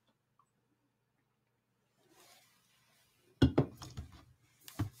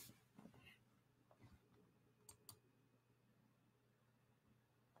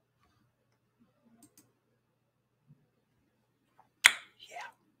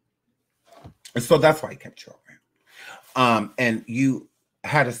and so that's why he kept you around. And you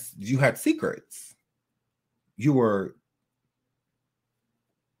had secrets. You were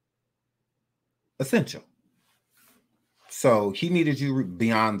essential. So he needed you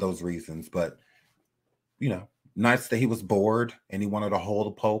beyond those reasons. But, you know, nights that he was bored and he wanted to hold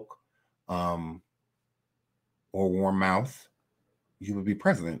a poke or warm mouth, you would be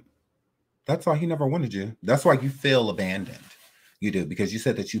present. That's why he never wanted you. That's why you feel abandoned. You do, because you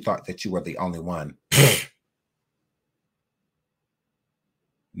said that you thought that you were the only one.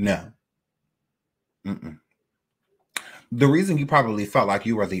 No. The reason you probably felt like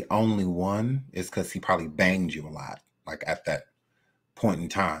you were the only one is because he probably banged you a lot, like at that point in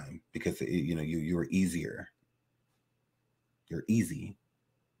time, because you know you were easier. You're easy.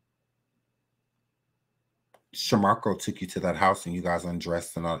 Shamarco took you to that house and you guys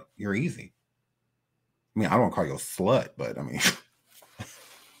undressed and all. You're easy. I mean, I don't call you a slut, but I mean,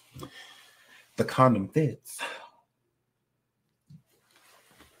 The condom fits.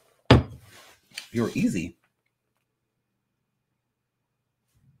 You're easy.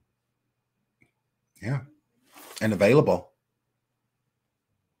 Yeah. And available.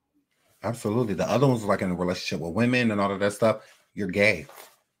 Absolutely. The other ones like in a relationship with women and all of that stuff. You're gay.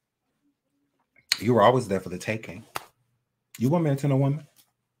 You were always there for the taking. You weren't married to no woman.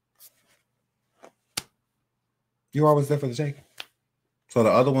 You were always there for the taking. So the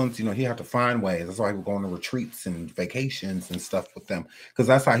other ones, you know, he had to find ways. That's why he would go on retreats and vacations and stuff with them. Because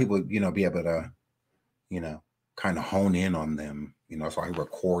that's how he would, you know, be able to, you know, kind of hone in on them. You know, that's why he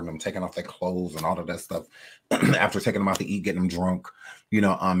recording them, taking off their clothes and all of that stuff. After taking them out to eat, getting them drunk, you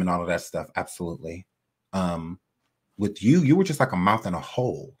know, and all of that stuff. Absolutely. With you, you were just like a mouth in a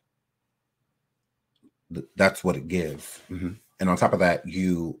hole. That's what it gives. And on top of that,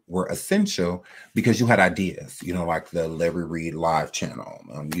 you were essential because you had ideas, you know, like the Larry Reid live channel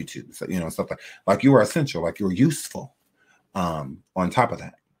on YouTube, so, you know, stuff like you were essential, like you were useful. On top of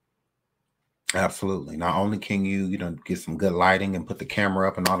that, absolutely. Not only can you, you know, get some good lighting and put the camera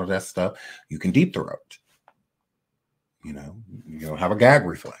up and all of that stuff, you can deep throat. You know, have a gag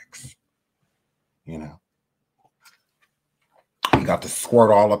reflex. You know, you got to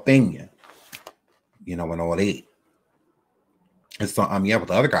squirt all up in you. You know, and all that. And so, yeah, but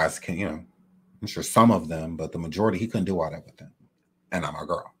the other guys can, you know, I'm sure some of them, but the majority, he couldn't do all that with them. And I'm a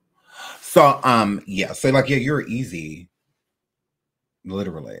girl. So, yeah. So, like, yeah, you're easy.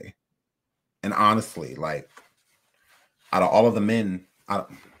 Literally. And honestly, like, out of all of the men,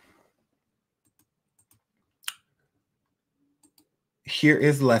 here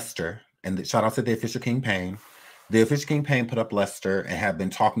is Lester. And shout out to the official King Payne. The official King Payne put up Lester and have been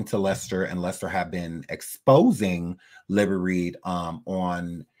talking to Lester, and Lester have been exposing Larry Reid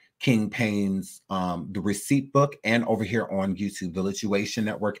on King Payne's the receipt book, and over here on YouTube, the Lituation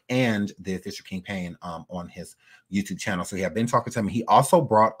Network, and the official King Payne on his YouTube channel. So he have been talking to him. He also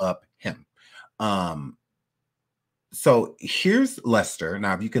brought up him. So here's Lester.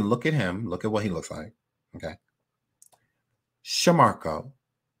 Now, if you can look at him, look at what he looks like. Okay. Shamarko.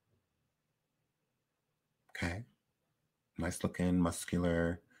 Okay. Nice looking,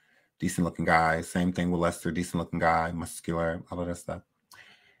 muscular, decent looking guy. Same thing with Lester, decent looking guy, muscular, all of that stuff.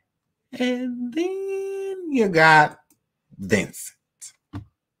 And then you got Vincent.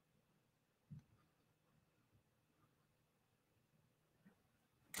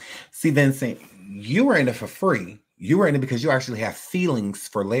 See, Vincent, you were in it for free. You were in it because you actually have feelings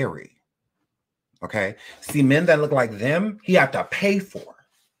for Larry. Okay? See, men that look like them, he had to pay for.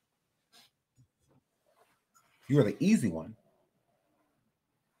 You were the easy one.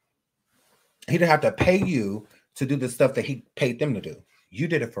 He didn't have to pay you to do the stuff that he paid them to do. You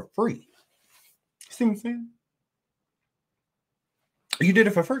did it for free. See what I'm saying? You did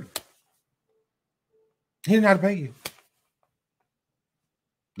it for free. He didn't have to pay you.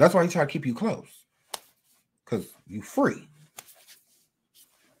 That's why he tried to keep you close. Because you free.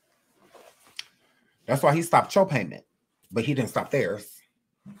 That's why he stopped your payment. But he didn't stop theirs.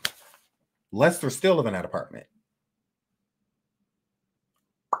 Lester's still living in that apartment.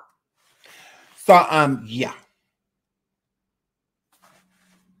 So, yeah.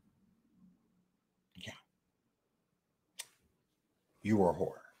 Yeah. You were a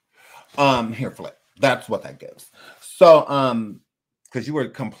whore. Here, Flip. That's what that gives. So, because you were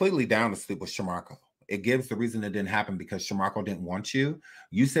completely down to sleep with Shamarko. It gives the reason it didn't happen because Shamarko didn't want you.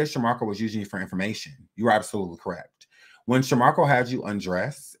 You said Shamarko was using you for information. You were absolutely correct. When Shamarko had you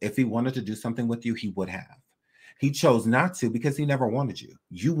undress, if he wanted to do something with you, he would have. He chose not to because he never wanted you.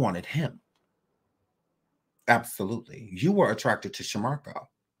 You wanted him. Absolutely. You were attracted to Shamarko.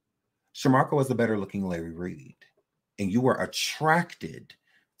 Shamarko was a better looking Larry Reid. And you were attracted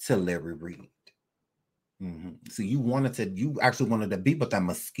to Larry Reid. So you actually wanted to be with that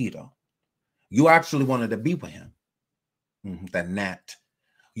mosquito. You actually wanted to be with him. That gnat.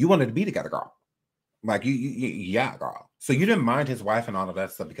 You wanted to be together, girl. Like, yeah, girl. So you didn't mind his wife and all of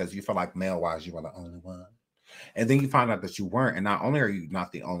that stuff because you felt like male-wise, you were the only one. And then you find out that you weren't. And not only are you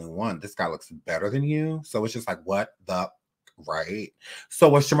not the only one, this guy looks better than you. So it's just like, what the, right? So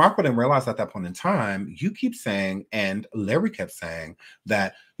what Shamarko didn't realize at that point in time, you keep saying, and Larry kept saying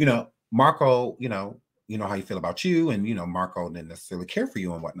that, Marco, you know how you feel about you. And, Marco didn't necessarily care for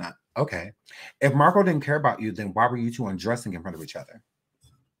you and whatnot. Okay. If Marco didn't care about you, then why were you two undressing in front of each other?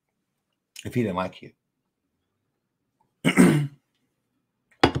 If he didn't like you.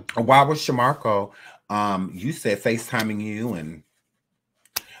 Why was Shamarko, you said FaceTiming you and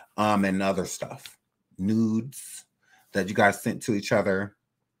other stuff, nudes that you guys sent to each other.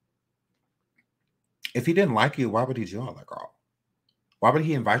 If he didn't like you, why would he do all that, girl? Why would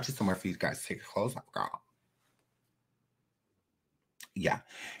he invite you somewhere for you guys to take your clothes off, girl? Yeah.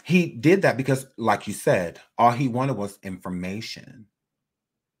 He did that because, like you said, all he wanted was information.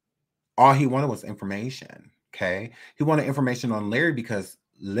 All he wanted was information, okay? He wanted information on Larry because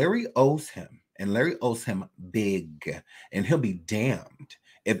Larry owes him, and Larry owes him big, and he'll be damned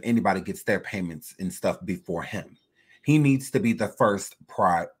if anybody gets their payments and stuff before him. He needs to be the first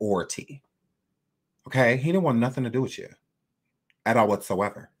priority, okay? He didn't want nothing to do with you at all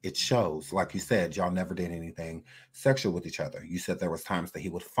whatsoever. It shows, like you said, y'all never did anything sexual with each other. You said there was times that he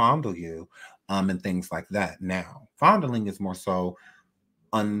would fondle you and things like that. Now, fondling is more so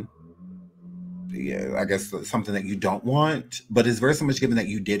yeah, I guess something that you don't want, but it's very so much given that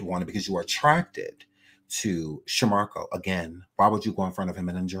you did want it because you were attracted to Shamarko. Again, why would you go in front of him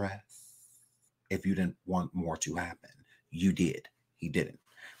in a dress if you didn't want more to happen? You did. He didn't.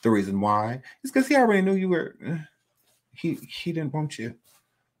 The reason why is because he already knew you were, he didn't want you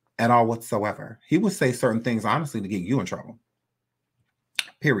at all whatsoever. He would say certain things, honestly, to get you in trouble.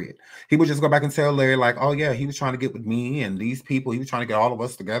 Period. He would just go back and tell Larry, like, oh, yeah, he was trying to get with me and these people. He was trying to get all of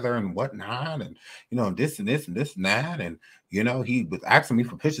us together and whatnot. And, you know, this and this and this and that. And, you know, he was asking me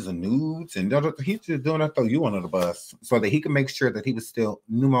for pictures of nudes. And he's just doing that, throw you under the bus so that he could make sure that he was still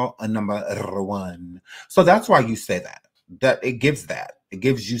number one. So that's why you say that. That it gives that. It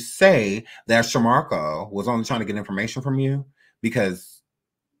gives you say that Shamarko was only trying to get information from you because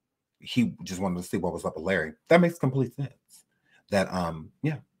he just wanted to see what was up with Larry. That makes complete sense. That,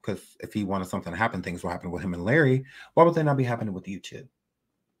 yeah, because if he wanted something to happen, things will happen with him and Larry. Why would they not be happening with you too?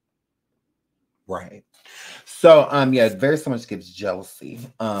 Right. So, yeah, very so much gives jealousy.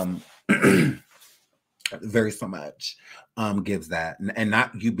 Very so much gives that. And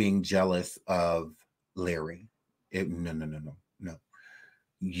not you being jealous of Larry. No.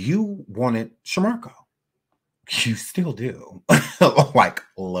 You wanted Shamarko. You still do. Like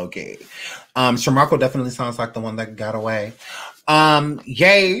low-key. Shamarko definitely sounds like the one that got away.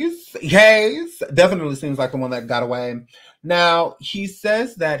 Yes, definitely seems like the one that got away. Now, he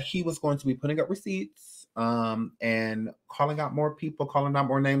says that he was going to be putting up receipts and calling out more people, calling out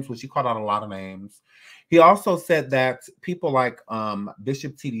more names, which he called out a lot of names. He also said that people like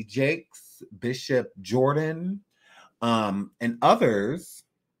Bishop T.D. Jakes, Bishop Jordan, and others.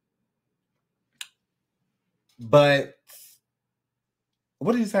 But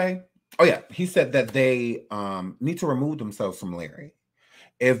what did he say? Oh, yeah. He said that they need to remove themselves from Larry.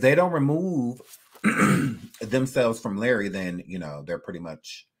 If they don't remove themselves from Larry, then, you know, they're pretty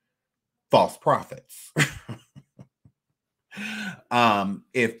much false prophets.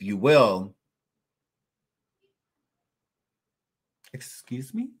 If you will.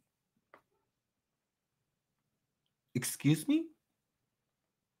 Excuse me? Excuse me?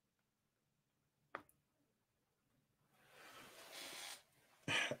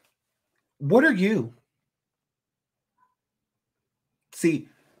 What are you? See,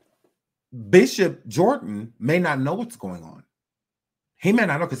 Bishop Jordan may not know what's going on. He may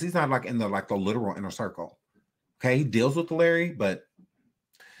not know because he's not like in the literal inner circle. Okay, he deals with Larry, but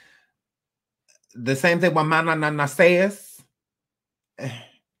the same thing with Manana says.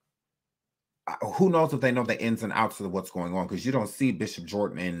 Who knows if they know the ins and outs of what's going on, because you don't see Bishop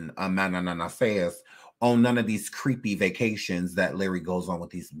Jordan and Manana says on none of these creepy vacations that Larry goes on with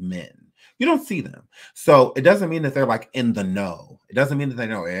these men. You don't see them. So it doesn't mean that they're like in the know. It doesn't mean that they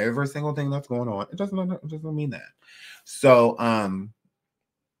know every single thing that's going on. It doesn't mean that. So, and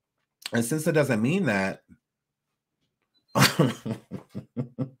since it doesn't mean that, since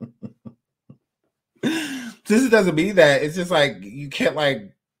it doesn't mean that, it's just like, you can't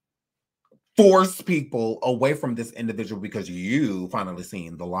like force people away from this individual because you finally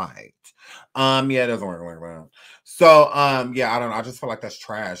seen the light. Yeah, it doesn't work like that. So, yeah, I don't know. I just feel like that's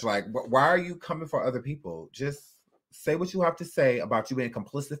trash. Like, why are you coming for other people? Just say what you have to say about you being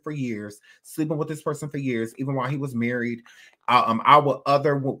complicit for years, sleeping with this person for years, even while he was married. Our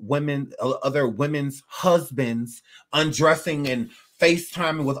other women's husbands undressing and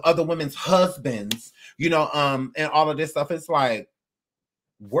FaceTiming with other women's husbands, you know, and all of this stuff. It's like,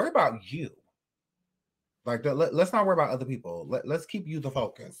 worry about you. Like, let's not worry about other people. Let's keep you the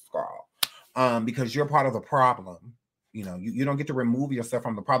focus, girl. Because you're part of the problem. You know, you don't get to remove yourself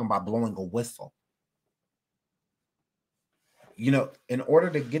from the problem by blowing a whistle. You know, in order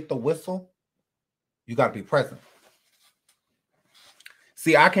to get the whistle, you got to be present.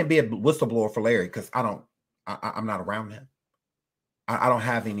 See, I can't be a whistleblower for Larry because I'm not around him. I don't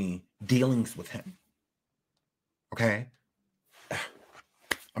have any dealings with him. Okay?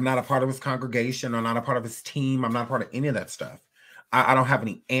 I'm not a part of his congregation. I'm not a part of his team. I'm not a part of any of that stuff. I don't have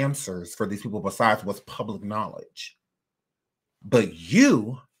any answers for these people besides what's public knowledge. But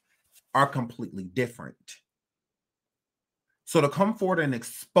you are completely different. So to come forward and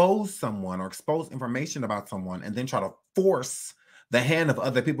expose someone or expose information about someone and then try to force the hand of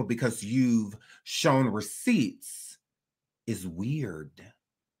other people because you've shown receipts is weird.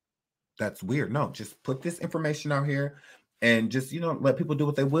 That's weird. No, just put this information out here and just, let people do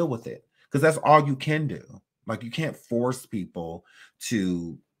what they will with it. Because that's all you can do. Like, you can't force people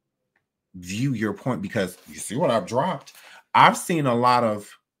to view your point because you see what I've dropped. I've seen a lot of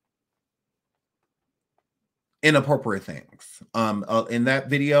inappropriate things. In that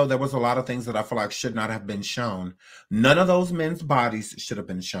video, there was a lot of things that I feel like should not have been shown. None of those men's bodies should have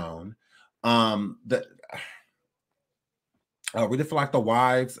been shown. I really feel like the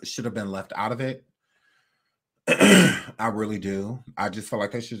wives should have been left out of it. I really do. I just feel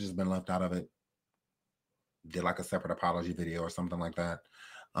like they should have just been left out of it. Did like a separate apology video or something like that.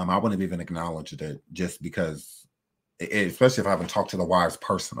 I wouldn't have even acknowledged it just because, especially if I haven't talked to the wives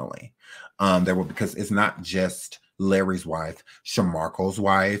personally. Because it's not just Larry's wife, Shamarco's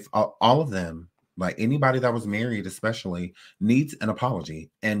wife, all of them. Like, anybody that was married especially needs an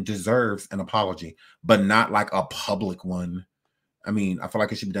apology and deserves an apology, but not like a public one. I mean, I feel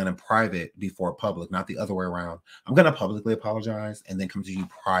like it should be done in private before public, not the other way around. I'm going to publicly apologize and then come to you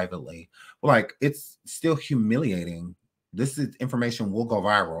privately. Like, it's still humiliating. This information will go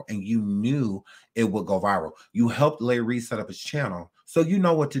viral, and you knew it would go viral. You helped Larry Reid set up his channel, so you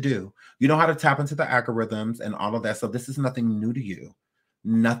know what to do. You know how to tap into the algorithms and all of that. So this is nothing new to you.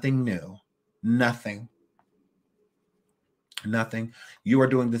 Nothing new. Nothing. Nothing. You are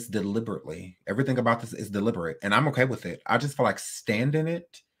doing this deliberately. Everything about this is deliberate, and I'm okay with it. I just feel like stand in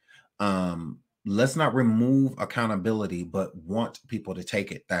it. Let's not remove accountability, but want people to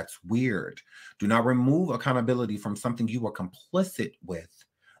take it. That's weird. Do not remove accountability from something you were complicit with,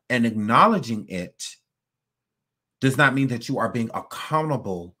 and acknowledging it does not mean that you are being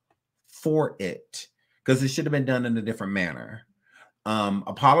accountable for it, because it should have been done in a different manner.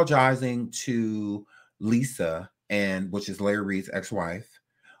 Apologizing to Lisa, which is Larry Reid's ex-wife,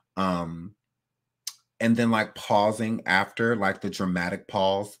 and then like pausing after, like the dramatic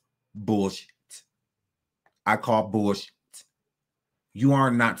pause, bullshit. I call bullshit. You are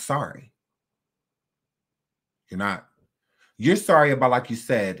not sorry. You're not. You're sorry about, like you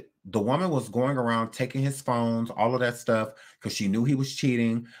said, the woman was going around taking his phones, all of that stuff, because she knew he was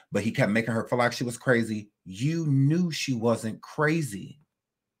cheating, but he kept making her feel like she was crazy. You knew she wasn't crazy.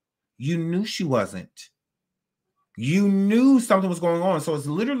 You knew she wasn't. You knew something was going on. So it's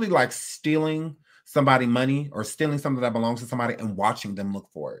literally like stealing somebody money or stealing something that belongs to somebody and watching them look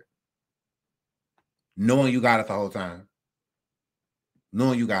for it. Knowing you got it the whole time.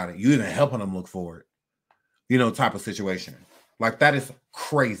 Knowing you got it. You even helping them look for it. Type of situation. Like, that is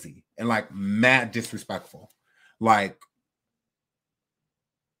crazy and like mad disrespectful. Like,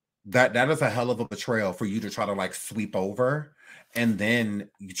 that is a hell of a betrayal for you to try to like sweep over, and then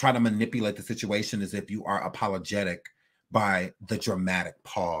you try to manipulate the situation as if you are apologetic by the dramatic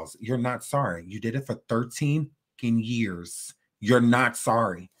pause. You're not sorry. You did it for 13 years. You're not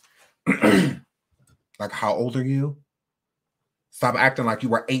sorry. Like, how old are you? Stop acting like you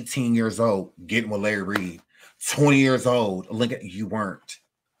were 18 years old getting with Larry Reid. 20 years old. Look at you weren't.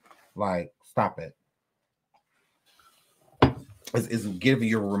 Like, stop it. It's giving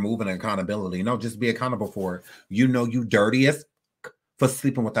you removing accountability. No, just be accountable for it. You know you dirty as for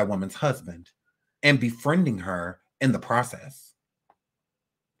sleeping with that woman's husband and befriending her in the process.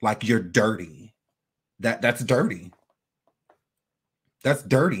 Like, you're dirty. That's dirty. That's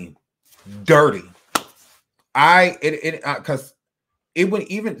dirty. Dirty. Because it would,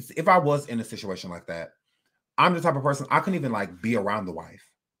 even if I was in a situation like that, I'm the type of person, I couldn't even like be around the wife.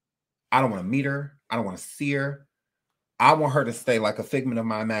 I don't want to meet her. I don't want to see her. I want her to stay like a figment of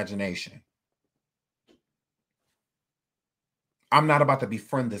my imagination. I'm not about to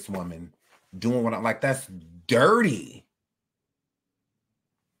befriend this woman doing what I'm like. That's dirty.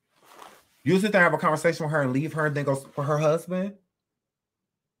 You sit there and have a conversation with her and leave her and then go for her husband.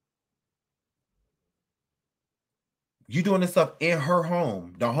 You doing this stuff in her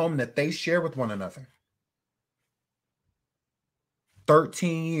home, the home that they share with one another.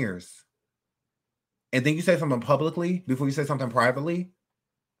 13 years. And then you say something publicly before you say something privately,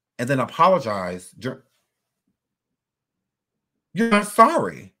 and then apologize. You're not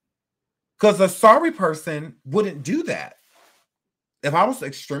sorry. Because a sorry person wouldn't do that. If I was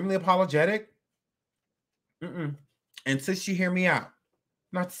extremely apologetic, and since you hear me out,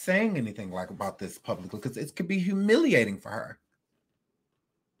 I'm not saying anything like about this publicly because it could be humiliating for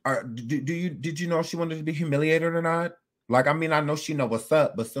her. Did you know she wanted to be humiliated or not? Like, I mean, I know she know what's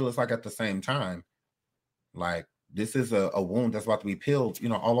up, but still, it's like at the same time, like, This is a wound that's about to be peeled, you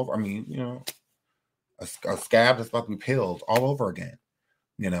know, all over. I mean, you know, a scab that's about to be peeled all over again.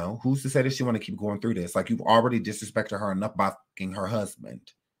 You know, who's to say that she want to keep going through this? Like, you've already disrespected her enough by fucking her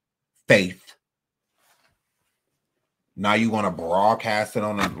husband, Faith. Now you want to broadcast it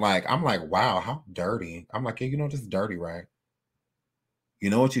on it. Like, I'm like, wow, how dirty. I'm like, yeah, you know, this is dirty, right? You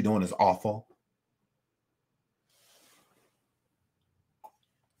know what you're doing is awful.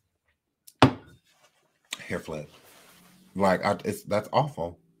 Hair flip. Like, that's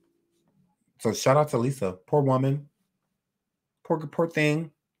awful. So shout out to Lisa. Poor woman. Poor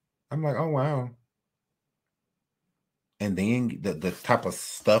thing. I'm like, oh, wow. And then the type of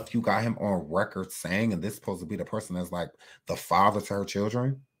stuff you got him on record saying, and this is supposed to be the person that's like the father to her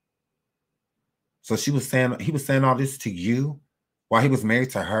children. So he was saying all this to you while he was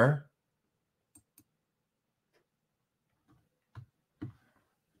married to her.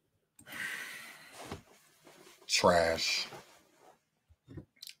 Trash.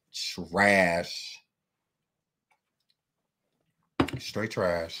 Straight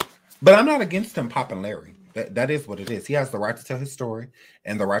trash. But I'm not against him popping Larry. That is what it is. He has the right to tell his story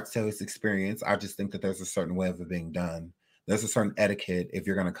and the right to tell his experience. I just think that there's a certain way of it being done. There's a certain etiquette if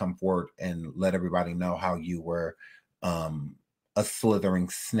you're going to come forward and let everybody know how you were a slithering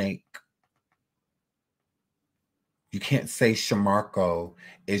snake. You can't say Shamarko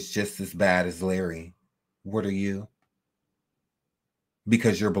is just as bad as Larry. What are you?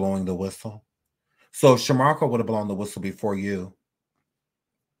 Because you're blowing the whistle. So if Shamarko would have blown the whistle before you,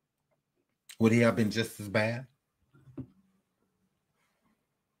 would he have been just as bad?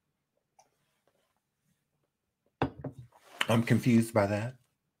 I'm confused by that.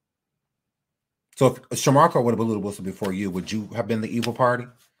 So if Shamarko would have blew the whistle before you, would you have been the evil party?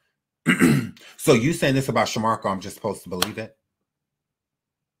 So you saying this about Shamarko, I'm just supposed to believe it?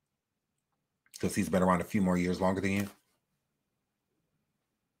 Because he's been around a few more years longer than you?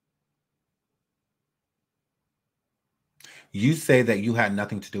 You say that you had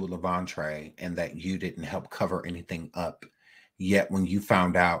nothing to do with Lavontraye and that you didn't help cover anything up. Yet when you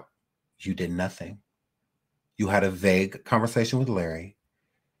found out, you did nothing. You had a vague conversation with Larry.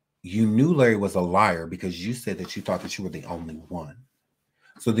 You knew Larry was a liar because you said that you thought that you were the only one.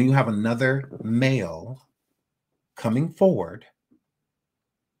 So then you have another male coming forward,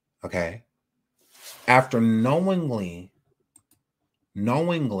 okay, after knowingly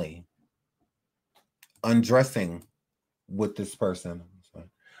undressing with this person,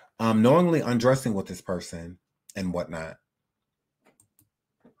 knowingly undressing with this person and whatnot.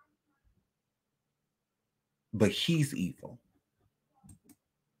 But he's evil.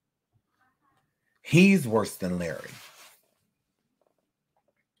 He's worse than Larry.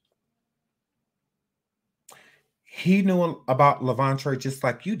 He knew about Lavontraye just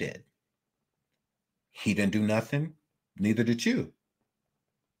like you did. He didn't do nothing. Neither did you.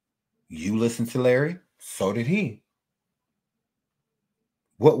 You listened to Larry. So did he.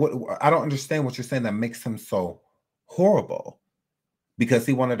 What? I don't understand what you're saying that makes him so horrible. Because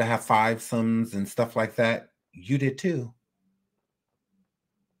he wanted to have fivesomes and stuff like that. You did too.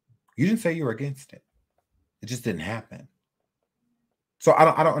 You didn't say you were against it. It just didn't happen. So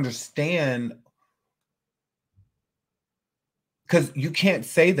I don't understand. Because you can't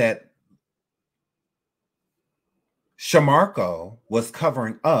say that Shamarko was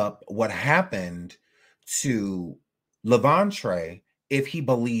covering up what happened to Lavontraye if he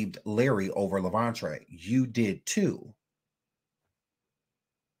believed Larry over Lavontraye. You did too.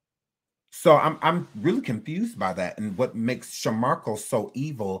 So I'm really confused by that and what makes Shamarko so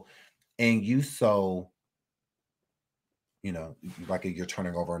evil and you so, you know, like you're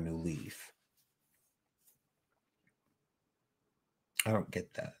turning over a new leaf. I don't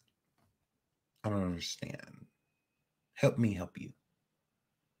get that. I don't understand. Help me help you.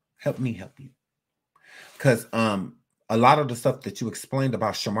 Help me help you. Because a lot of the stuff that you explained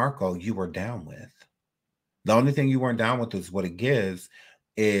about Shamarko, you were down with. The only thing you weren't down with is what it gives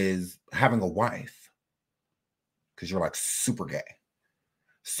is having a wife. Because you're like super gay.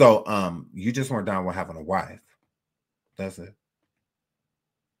 So you just weren't down with having a wife. That's it.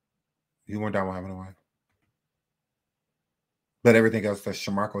 You weren't down with having a wife. But everything else that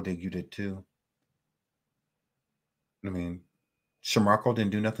Shamarko did, you did too. I mean, Shamarko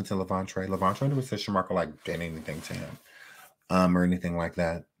didn't do nothing to Lavontraye. Lavontraye never said Shamarko like did anything to him, or anything like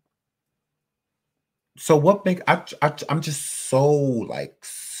that. So what make I'm just so like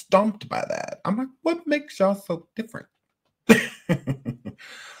stumped by that. I'm like, what makes y'all so different?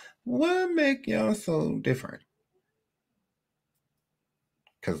 What make y'all so different?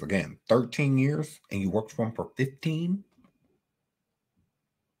 Because again, 13 years and you worked for him for 15.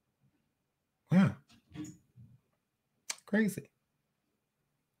 Yeah. Crazy.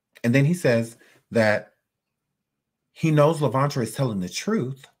 And then he says that he knows Lavontraye is telling the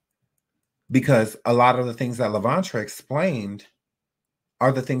truth because a lot of the things that Lavontraye explained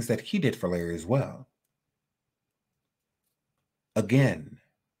are the things that he did for Larry as well. Again,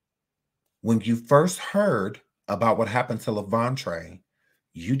 when you first heard about what happened to Lavontraye,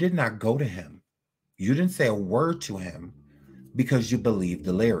 you did not go to him. You didn't say a word to him because you believed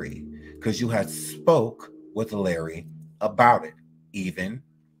Larry, because you had spoke with Larry about it, even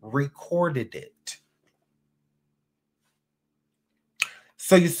recorded it.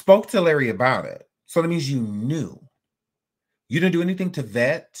 So you spoke to Larry about it. So that means you knew. You didn't do anything to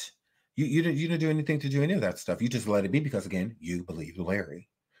vet. You didn't do anything to do any of that stuff. You just let it be because, again, you believed Larry.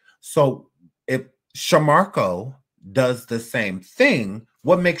 So if Shamarko does the same thing,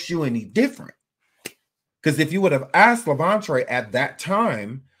 what makes you any different? Because if you would have asked Lavontraye at that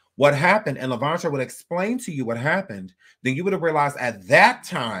time what happened, and Lavontraye would explain to you what happened, then you would have realized at that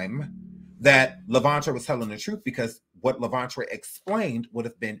time that Lavontraye was telling the truth, because what Lavontraye explained would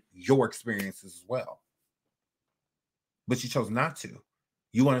have been your experiences as well. But you chose not to.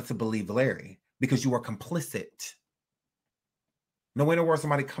 You wanted to believe Larry because you were complicit. No way in the world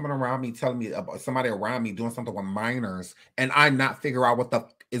somebody coming around me telling me about somebody around me doing something with minors and I not figure out what the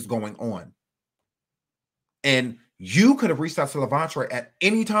f is going on. And you could have reached out to Lavontraye at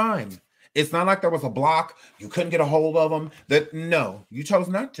any time. It's not like there was a block. You couldn't get a hold of him. No, you chose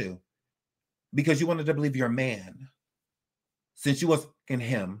not to because you wanted to believe your man. Since you was in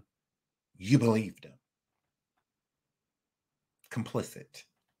him, you believed him. Complicit.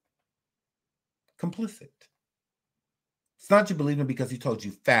 Complicit. It's not you believe him because he told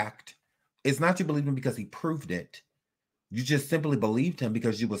you fact. It's not you believe him because he proved it. You just simply believed him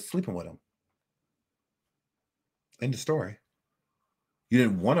because you was sleeping with him. End of story. You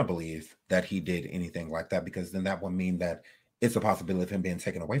didn't want to believe that he did anything like that because then that would mean that it's a possibility of him being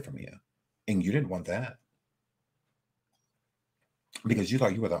taken away from you. And you didn't want that. Because you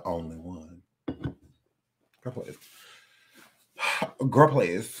thought you were the only one. Girl, please. Girl,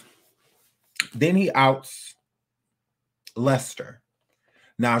 please. Then he outs Lester.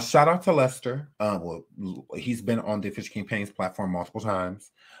 Now, shout out to Lester. Well, he's been on the Official Campaigns platform multiple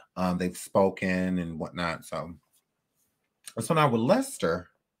times. They've spoken and whatnot. So now with Lester,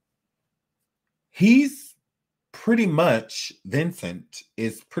 he's pretty much, Vincent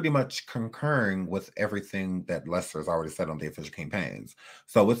is pretty much concurring with everything that Lester has already said on the Official Campaigns.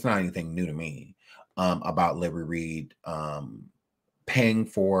 So it's not anything new to me about Larry Reid paying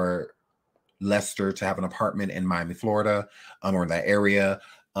for Lester to have an apartment in Miami, Florida, or in that area.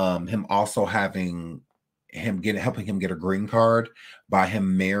 Him also helping him get a green card by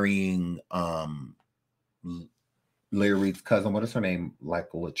him marrying Larry Reid's cousin. What is her name? Like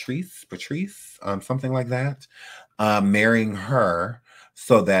Patrice, something like that. Marrying her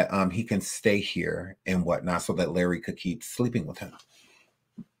so that he can stay here and whatnot, so that Larry could keep sleeping with him.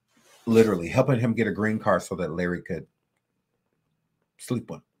 Literally helping him get a green card so that Larry could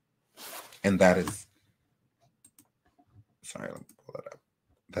sleep with him. And that is, sorry, let me pull that up.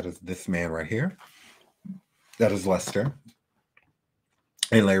 That is this man right here. That is Lester.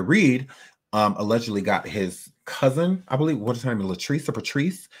 And Larry Reid allegedly got his cousin, I believe, what is her name, Latrice or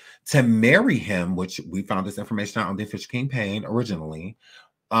Patrice, to marry him, which we found this information out on the Official Campaign originally,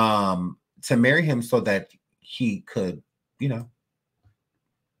 to marry him so that he could, you know,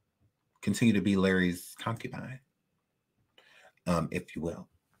 continue to be Larry's concubine, if you will.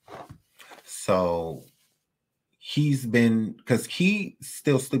 So he's been, because he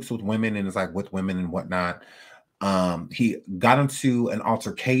still sleeps with women and is like with women and whatnot. He got into an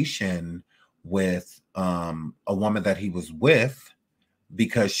altercation with a woman that he was with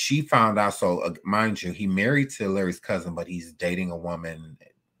because she found out. So mind you, he married to Larry's cousin, but he's dating a woman,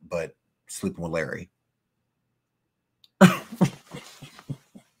 but sleeping with Larry.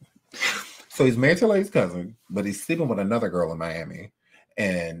 So he's married to Larry's cousin, but he's sleeping with another girl in Miami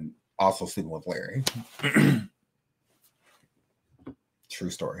and also sleeping with Larry. True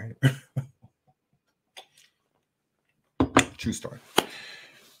story. True story.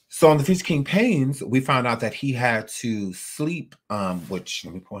 So on the Official Campaigns, we found out that he had to sleep, which,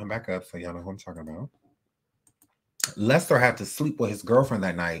 let me pull him back up so y'all know who I'm talking about. Lester had to sleep with his girlfriend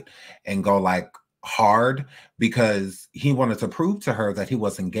that night and go like hard because he wanted to prove to her that he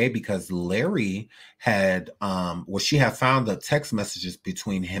wasn't gay, because Larry had, she had found the text messages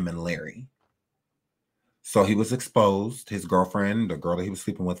between him and Larry. So he was exposed. His girlfriend, the girl that he was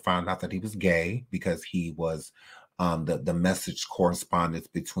sleeping with, found out that he was gay because he was the message correspondence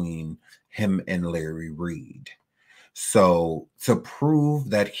between him and Larry Reid. So to prove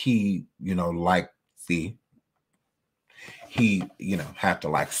that he, you know, he, you know, had to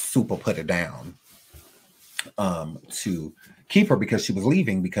like super put it down to keep her because she was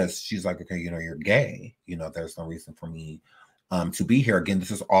leaving, because she's like, okay, you know, you're gay. You know, there's no reason for me to be here. Again,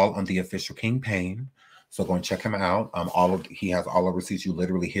 this is all on the official King Payne. So go and check him out. He has all the receipts. You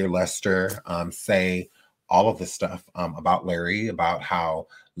literally hear Lester say all of this stuff about Larry, about how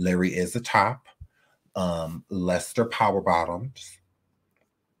Larry is the top. Lester power bottoms.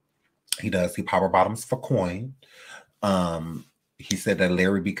 He does. He power bottoms for coin. He said that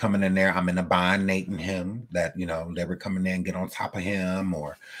Larry be coming in there. I'm in a bind, Nating him. That, you know, Larry coming in and get on top of him,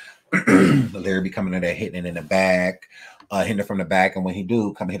 or Larry be coming in there hitting it in the back, hitting it from the back. And when he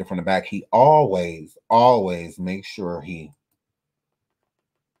do come hit it from the back, he always makes sure he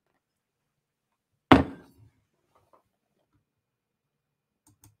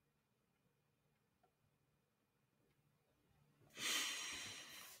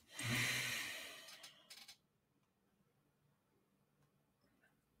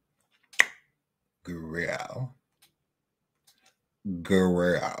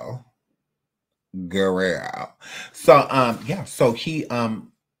Guerrero. So yeah, so he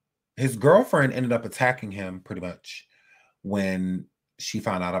his girlfriend ended up attacking him pretty much when she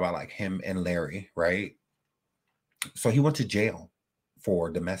found out about like him and Larry, right? So he went to jail for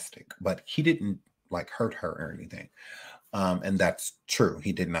domestic, but he didn't like hurt her or anything. And that's true.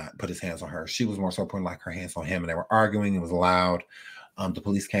 He did not put his hands on her. She was more so putting like her hands on him, and they were arguing. It was loud. The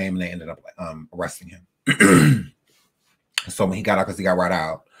police came and they ended up arresting him. So when he got out, because he got right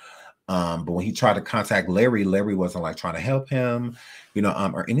out. But when he tried to contact Larry, Larry wasn't like trying to help him, you know,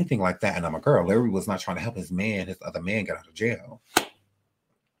 or anything like that. And I'm a girl. Larry was not trying to help his other man get out of jail.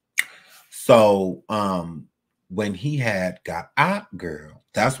 So when he had got out, girl,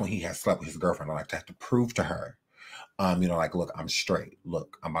 that's when he had slept with his girlfriend. I like to have to prove to her, you know, like, look, I'm straight.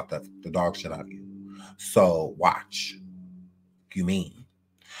 Look, I'm about the dog shit out of you. So watch. You mean?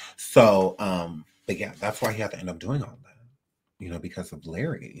 So, but yeah, that's why he had to end up doing all that, you know, because of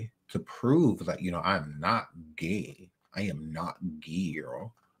Larry, to prove that, you know, I'm not gay. I am not gay,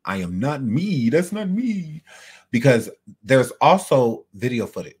 girl. I am not me. That's not me. Because there's also video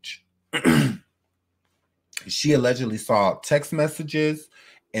footage. She allegedly saw text messages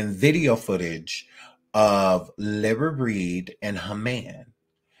and video footage of Larry Reid and her man.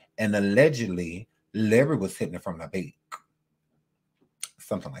 And allegedly, Larry was hitting it from the back.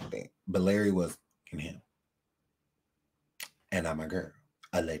 Something like that. But Larry was in him. And I'm a girl,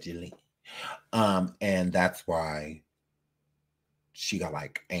 allegedly. And that's why she got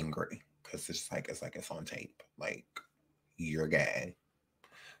like angry, because it's on tape. Like, you're gay.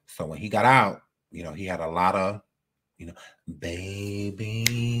 So when he got out, you know, he had a lot of, you know,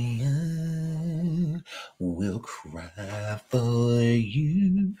 baby, I will cry for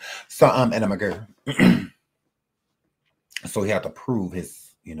you. So and I'm a girl. So he had to prove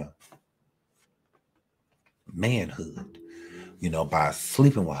his, you know, manhood, you know, by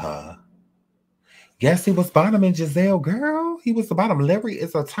sleeping with her. Yes, he was bottoming Giselle, girl. He was the bottom. Larry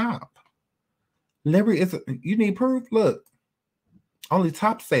is a top. Larry is you need proof? Look. Only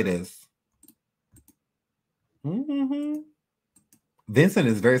tops say this. Vincent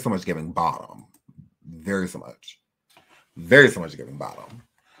is very so much giving bottom. Very so much. Very so much giving bottom.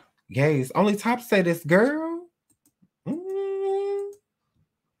 Yes, only tops say this, girl.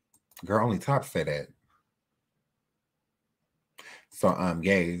 Girl, only tops say that. So,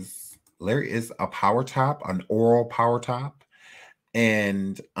 yes, Larry is a power top, an oral power top.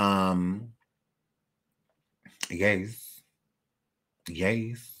 And, yes.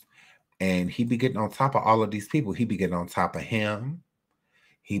 And he be getting on top of all of these people. He be getting on top of him.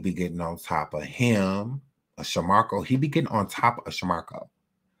 He be getting on top of him. A Shamarko. He be getting on top of Shamarko.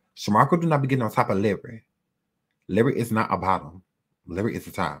 Shamarko do not be getting on top of Larry. Larry is not a bottom. Larry is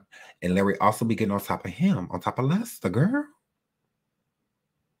the top. And Larry also be getting on top of him. On top of Lester, girl.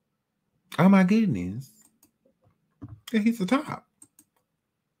 Oh my goodness. Yeah, he's the top.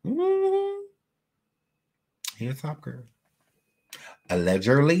 He's a top girl.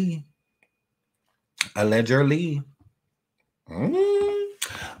 Allegedly.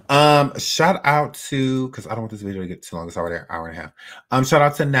 Shout out to, because I don't want this video to get too long. It's already an hour and a half. Shout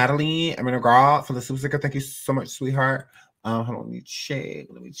out to Natalie, I mean, girl, for the super sticker. Thank you so much, sweetheart. Hold on, let me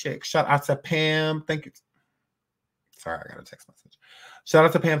check. Shout out to Pam. Thank you. Sorry, I got a text message. Shout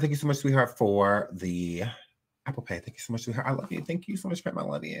out to Pam. Thank you so much, sweetheart, for the Apple Pay. Thank you so much, sweetheart. I love you. Thank you so much, Pam. I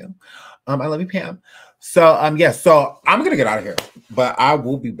love you. I love you, Pam. So, yes. So I'm gonna get out of here, but I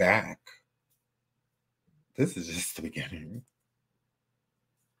will be back. This is just the beginning.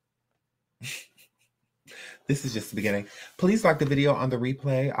 This is just the beginning. Please like the video on the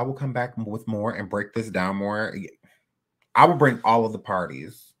replay. I will come back with more and break this down more. I will bring all of the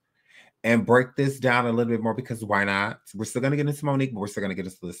parties and break this down a little bit more because why not? We're still going to get into Monique, but we're still going to get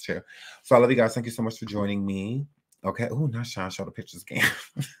into this too. So I love you guys. Thank you so much for joining me. Okay. Oh, not Sean. Show the pictures again.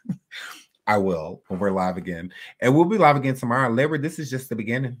 I will when we're live again. And we'll be live again tomorrow. Labor, this is just the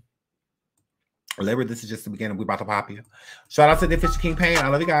beginning. Labor, this is just the beginning. We're about to pop you. Shout out to the Fisher King Pain. I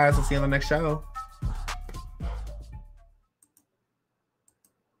love you guys. I'll see you on the next show.